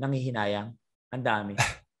na nangihinayang? Ang dami.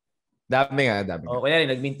 Dami nga. Kaya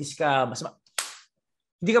nagmintis ka,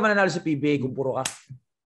 hindi ka mananalo sa PBA kung puro ka.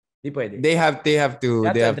 Hindi pwede. They have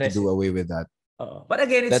to do away with that. But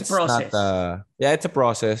again, it's a process. It's a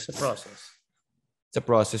process. It's a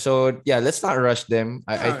process. So yeah, let's not rush them.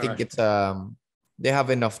 I think it's they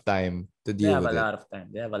have enough time to deal with it.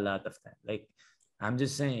 They have a lot of time. Like, I'm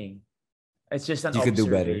just saying, it's just an observation. Could do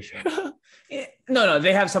better. No,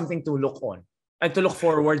 they have something to look on. To look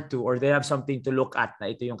forward to, or they have something to look at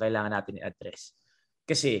na ito yung kailangan natin i-address.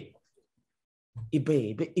 Kasi,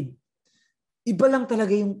 iba lang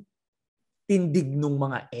talaga yung tindig ng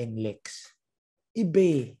mga NLEX.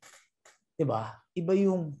 Diba? Iba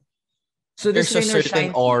yung... So there's a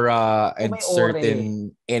certain aura and certain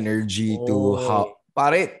energy to how...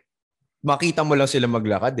 Pare, makita mo lang sila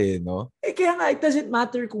maglakad no? Kaya nga, it doesn't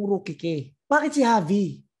matter kung rookie ka. Bakit si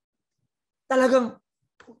Javi? Talagang,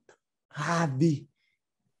 Javi.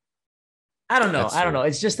 I don't know.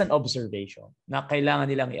 It's just an observation na kailangan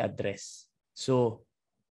nilang i-address. So,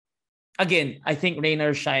 again, I think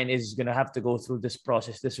Rainer Shine is gonna have to go through this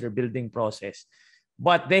process, this rebuilding process.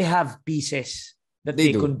 But they have pieces that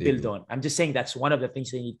they could build on. I'm just saying that's one of the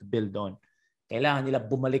things they need to build on. Kailangan nila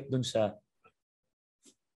bumalik dun sa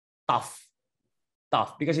tough.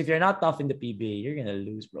 Because if you're not tough in the PBA, you're gonna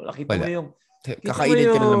lose, bro. Nakita mo yung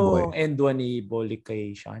kakainit ka na ng boy. End one ni Bolik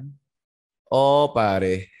kay Sean.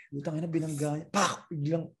 Pare. Butang ina, binangga niya.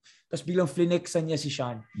 Tapos biglang flinexan niya si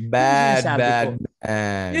Sean. Bad.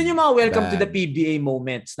 Yun yung mga welcome to the PBA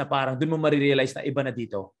moments na parang dun mo marirealize na iba na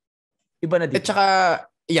dito. At saka,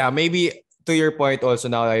 yeah, maybe to your point also,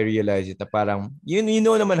 now I realize it na parang, you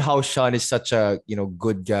know naman how Sean is such a,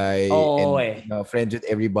 good guy and friends with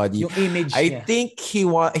everybody. Yung image I think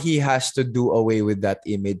he has to do away with that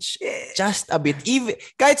image just a bit. Even,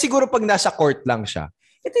 kahit siguro pag nasa court lang siya.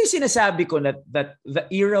 Ito yung sinasabi ko that the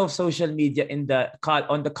era of social media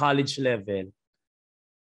on the college level,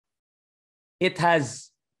 it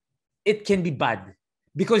can be bad.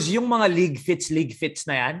 Because yung mga league fits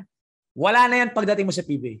na yan, wala na yan pagdating mo sa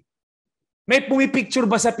PBA. May pumipicture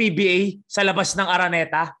ba sa PBA sa labas ng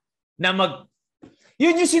Araneta na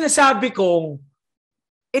yun yung sinasabi kong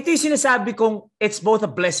it's both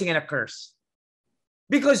a blessing and a curse.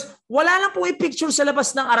 Because wala lang pong i-picture sa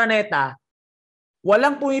labas ng Araneta.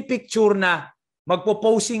 Walang pong i-picture na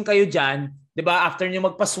magpo-posing kayo dyan. Diba? After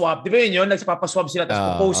nyo magpa-swap. Diba yun? Nagpapaswap sila.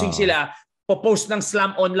 Tapos po-posing sila. Po-post ng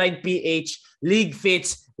Slam Online PH, League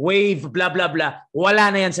Fits, Wave, blah, blah, blah.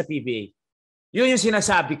 Wala na yan sa PBA. Yun yung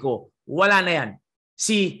sinasabi ko. Wala na yan.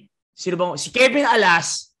 Si Kevin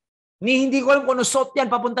Alas, hindi ko alam kung ano suot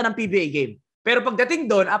yan papunta ng PBA game. Pero pagdating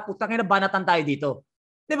doon, putang ina, banatan tayo dito.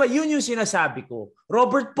 Diba? Yun yung sinasabi ko.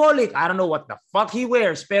 Robert Pollitt, I don't know what the fuck he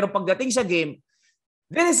wears. Pero pagdating sa game,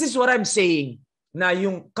 this is what I'm saying, na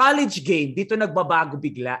yung college game, dito nagbabago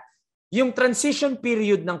bigla. Yung transition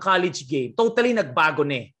period ng college game, totally nagbago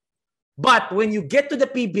na eh. But when you get to the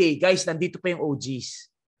PBA, guys, nandito pa yung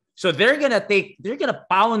OGs. So they're gonna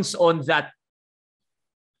pounce on that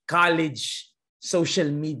college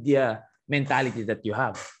social media mentality that you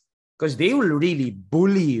have. Because they will really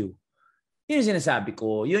bully you. Yun yung sinasabi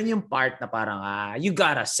ko. Yun yung part na parang, you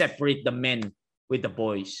gotta separate the men with the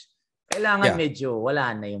boys. Kailangan medyo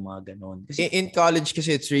wala na yung mga ganun. Kasi, in college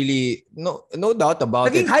kasi it's really, no doubt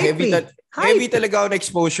about it. Heavy talaga on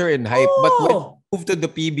exposure and hype. But when you move to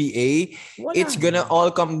the PBA, it's gonna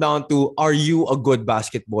all come down to, are you a good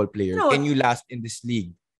basketball player? No. Can you last in this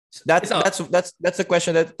league? That's the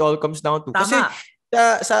question that it all comes down to. Kasi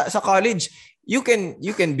sa college, you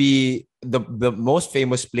can be the most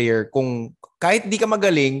famous player kung kahit di ka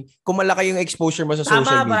magaling, kung malaki yung exposure mo sa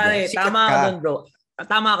social media. Tama ka doon, bro.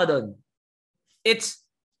 Tama ka doon. It's,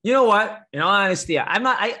 you know what? In all honesty, I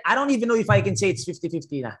don't even know if I can say it's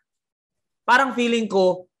 50-50 na. Parang feeling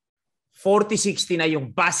ko 40-60 na yung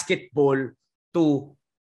basketball to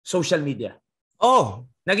social media. Oh,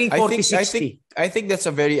 naging 40-60. I think that's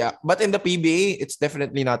a very but in the PBA, it's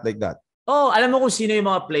definitely not like that. Oh, alam mo kung sino yung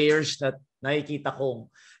mga players na nakikita kong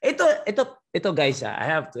ito guys, I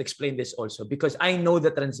have to explain this also because I know the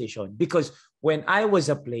transition. Because when I was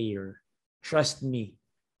a player, trust me,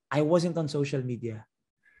 I wasn't on social media.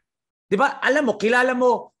 'Di ba? Alam mo, kilala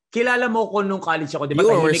mo ko nung college ako, 'di ba?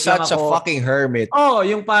 You were such a fucking hermit. Oh,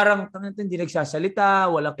 yung parang hindi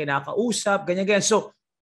nagsasalita, walang kinakausap, ganyan. So,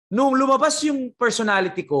 nung lumabas yung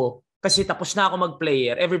personality ko, kasi tapos na ako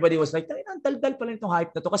mag-player, everybody was like, ang dal-dal pala itong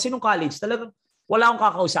hype na to. Kasi nung college, talagang wala akong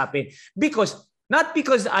kakausapin. Not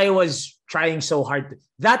because I was trying so hard.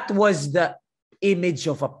 That was the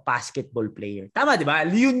image of a basketball player. Tama, di ba?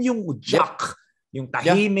 Yun yung jock. Yep. Yung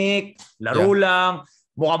tahimik, laro lang,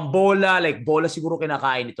 mukhang bola, like bola siguro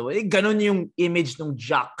kinakain ito. Ganon yung image ng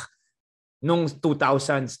jock nung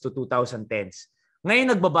 2000s to 2010s.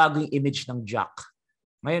 Ngayon, nagbabago yung image ng jock.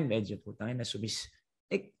 Ngayon, medyo putangin na sumis.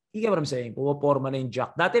 You get what I'm saying? Pumaporma na yung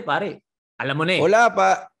jock. Dati, pare, alam mo na eh. Wala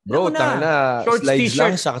pa. Bro, tanga na. Shorts slides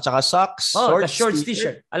t-shirt. Lang, tsaka socks. Shorts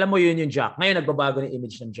t-shirt. Alam mo yun yung jock. Ngayon, nagbabago na yung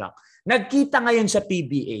image ng jock. Nagkita ngayon sa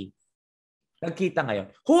PBA.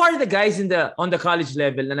 Who are the guys on the college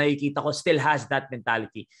level na nakikita ko still has that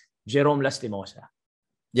mentality? Jerome Lastimosa.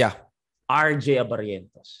 Yeah. RJ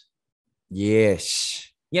Abarrientos. Yes.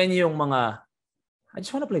 Yan yung mga, I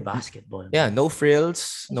just want to play basketball. Yeah, no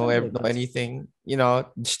frills, no anything. You know,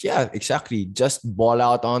 exactly. Just ball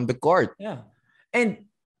out on the court. Yeah. And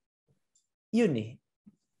yun eh.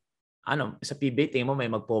 Sa PBA, tingin mo may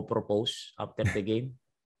magpo-propose after the game?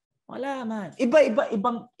 Wala man.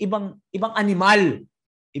 Ibang animal.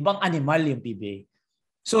 Ibang animal yung PBA.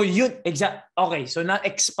 So yun, okay, so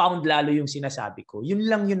na-expound lalo yung sinasabi ko. Yun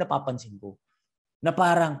lang yung napapansin ko. Na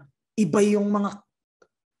parang iba yung mga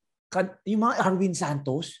Arwin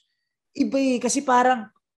Santos. Iba eh. Kasi parang,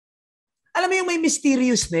 alam mo yung may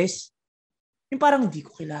mysteriousness? Yung parang hindi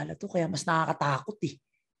ko kilala to kaya mas nakakatakot eh.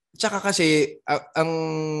 Tsaka kasi,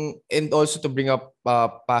 and also to bring up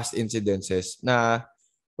past incidences na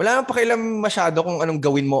wala nang pakialam masyado kung anong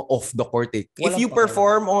gawin mo off the court eh. If you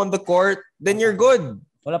perform on the court, then you're good.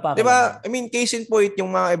 Wala pa. Diba? I mean, case in point, yung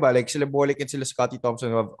mga iba, like sila Bolick and sila Scottie Thompson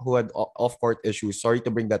who had off-court issues. Sorry to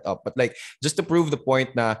bring that up. But like, just to prove the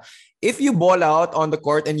point na if you ball out on the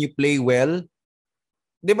court and you play well,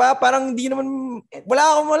 diba? Parang hindi naman,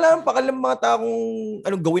 wala pakialam mga taong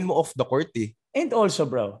anong gawin mo off the court eh. And also,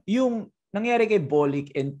 bro, yung nangyari kay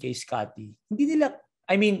Bolick and kay Scottie, hindi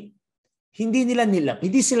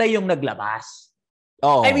sila yung naglabas.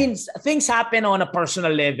 Oh. I mean, things happen on a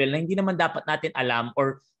personal level na hindi naman dapat natin alam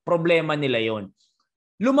or problema nila yon.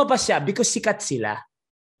 Lumabas siya because sikat sila.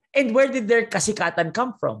 And where did their kasikatan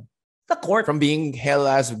come from? The court. From being held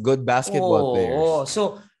as good basketball players.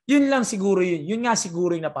 So, yun lang siguro yun. Yun nga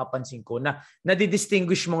siguro yung napapansin ko na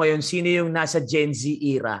nadidistinguish mo ngayon sino yung nasa Gen Z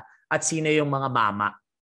era at sino yung mga mama.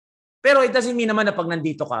 Pero it doesn't mean naman na pag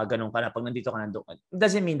nandito ka, ganun ka na. Pag nandito ka, nandun ka. It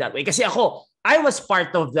doesn't mean that way. Kasi ako, I was part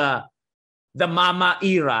of the mama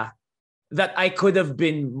era that I could have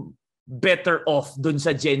been better off dun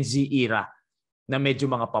sa Gen Z era na medyo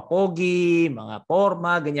mga papogi, mga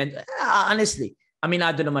forma, ganyan. Honestly,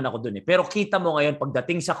 aminado naman ako dun eh. Pero kita mo ngayon,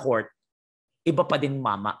 pagdating sa court, iba pa din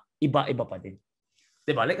mama. Iba pa din.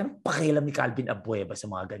 Diba? Like, anong pakialam ni Calvin Abueva sa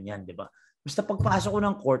mga ganyan, diba? Basta pagpasok ko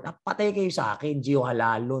ng court, patay kayo sa akin, Gio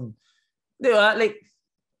Halalon. Diba? Like,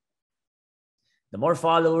 the more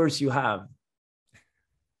followers you have,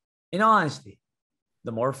 in honesty,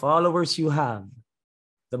 the more followers you have,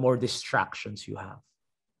 the more distractions you have.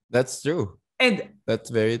 That's true. And that's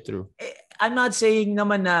very true. I'm not saying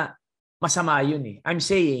naman na masama yun eh. I'm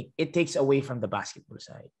saying it takes away from the basketball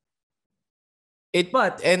side.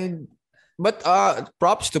 But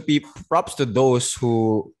props to those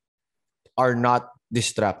who are not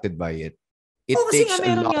distracted by it. It takes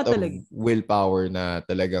a lot of willpower na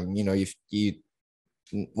talagang, if you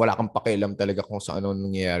wala kang pakialam talaga kung sa ano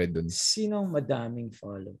nangyayari dun. Sino madaming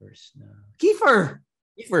followers na? Kiefer.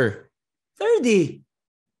 30.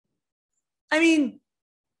 I mean,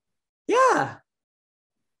 yeah.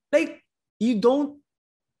 Like, you don't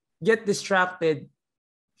get distracted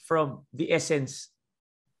from the essence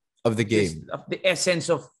of the game. Of the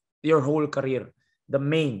essence of your whole career. The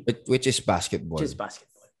main. Which is basketball.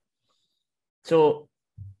 So,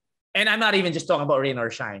 and I'm not even just talking about rain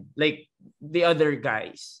or shine. Like, the other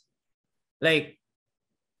guys. Like,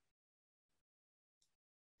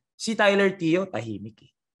 si Tyler Teo, tahimik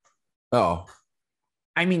eh. Oo.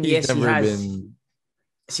 I mean, yes, he has.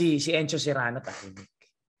 Si Encho Serrano, tahimik.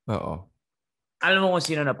 Oo. Alam mo kung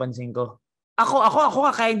sino napansin ko?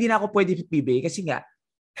 Ako kaya hindi na ako pwede PBA kasi nga,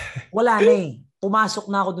 wala na eh. Pumasok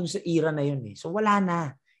na ako dun sa era na yun eh. So, wala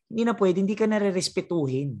na. Hindi na pwede. Hindi ka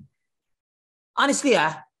nare-respetuhin. Honestly,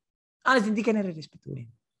 hindi ka nare-respetuhin.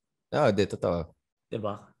 Oo, totoo.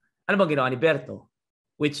 Diba? Ano bang ginawa ni Berto?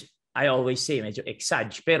 Which, I always say, medyo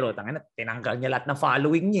exage. Pero, tinanggal niya lahat ng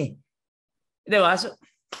following niya eh. Diba? So,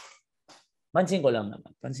 pansin ko lang naman.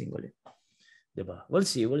 Diba? We'll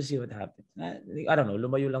see what happens. I don't know.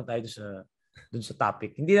 Lumayo lang tayo dun sa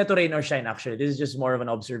topic. Hindi na to rain or shine actually. This is just more of an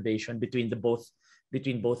observation between both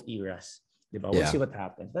eras. Diba? We'll see what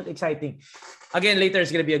happens. That's exciting. Again, later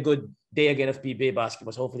is gonna be a good day again of PBA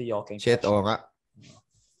basketball. So hopefully y'all can catch it. Nga.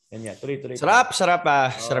 Yan. Tuloy. Sarap.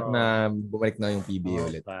 Sarap na bumalik na yung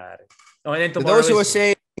PBA ulit. Pare. And then to those who are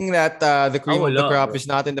saying that the cream of the crop is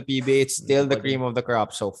not in the PBA, it's still the cream of the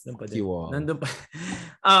crop. So fuck you all.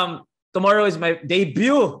 Tomorrow is my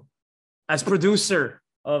debut as producer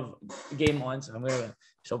of Game On. So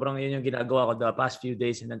sobrang yun yung ginagawa ko the past few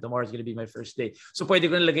days, and then tomorrow is gonna be my first day. So pwede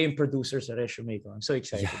ko nalagay yung producer sa resume ko. I'm so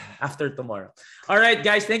excited. Yeah. After tomorrow. All right,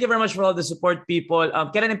 guys. Thank you very much for all the support, people.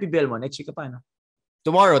 Kailan yung PBL mo? Next week ka pa, no?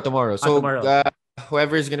 Tomorrow. So tomorrow.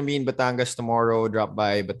 Whoever is gonna be in Batangas tomorrow, drop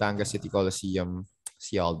by Batangas City Coliseum.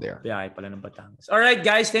 See y'all there. Yeah, pala ng Batangas. All right,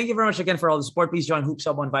 guys. Thank you very much again for all the support. Please join Hoops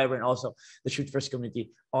Up on Viber and also the Shoot First community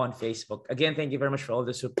on Facebook. Again, thank you very much for all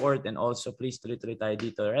the support, and also please tuloy-tuloy tayo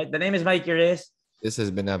dito. All right. The name is Mikee Reyes. This has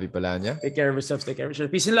been Avi Palanya. Take care of yourselves. Take care of yourselves.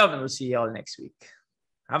 Peace and love, and we'll see you all next week.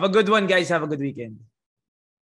 Have a good one, guys. Have a good weekend.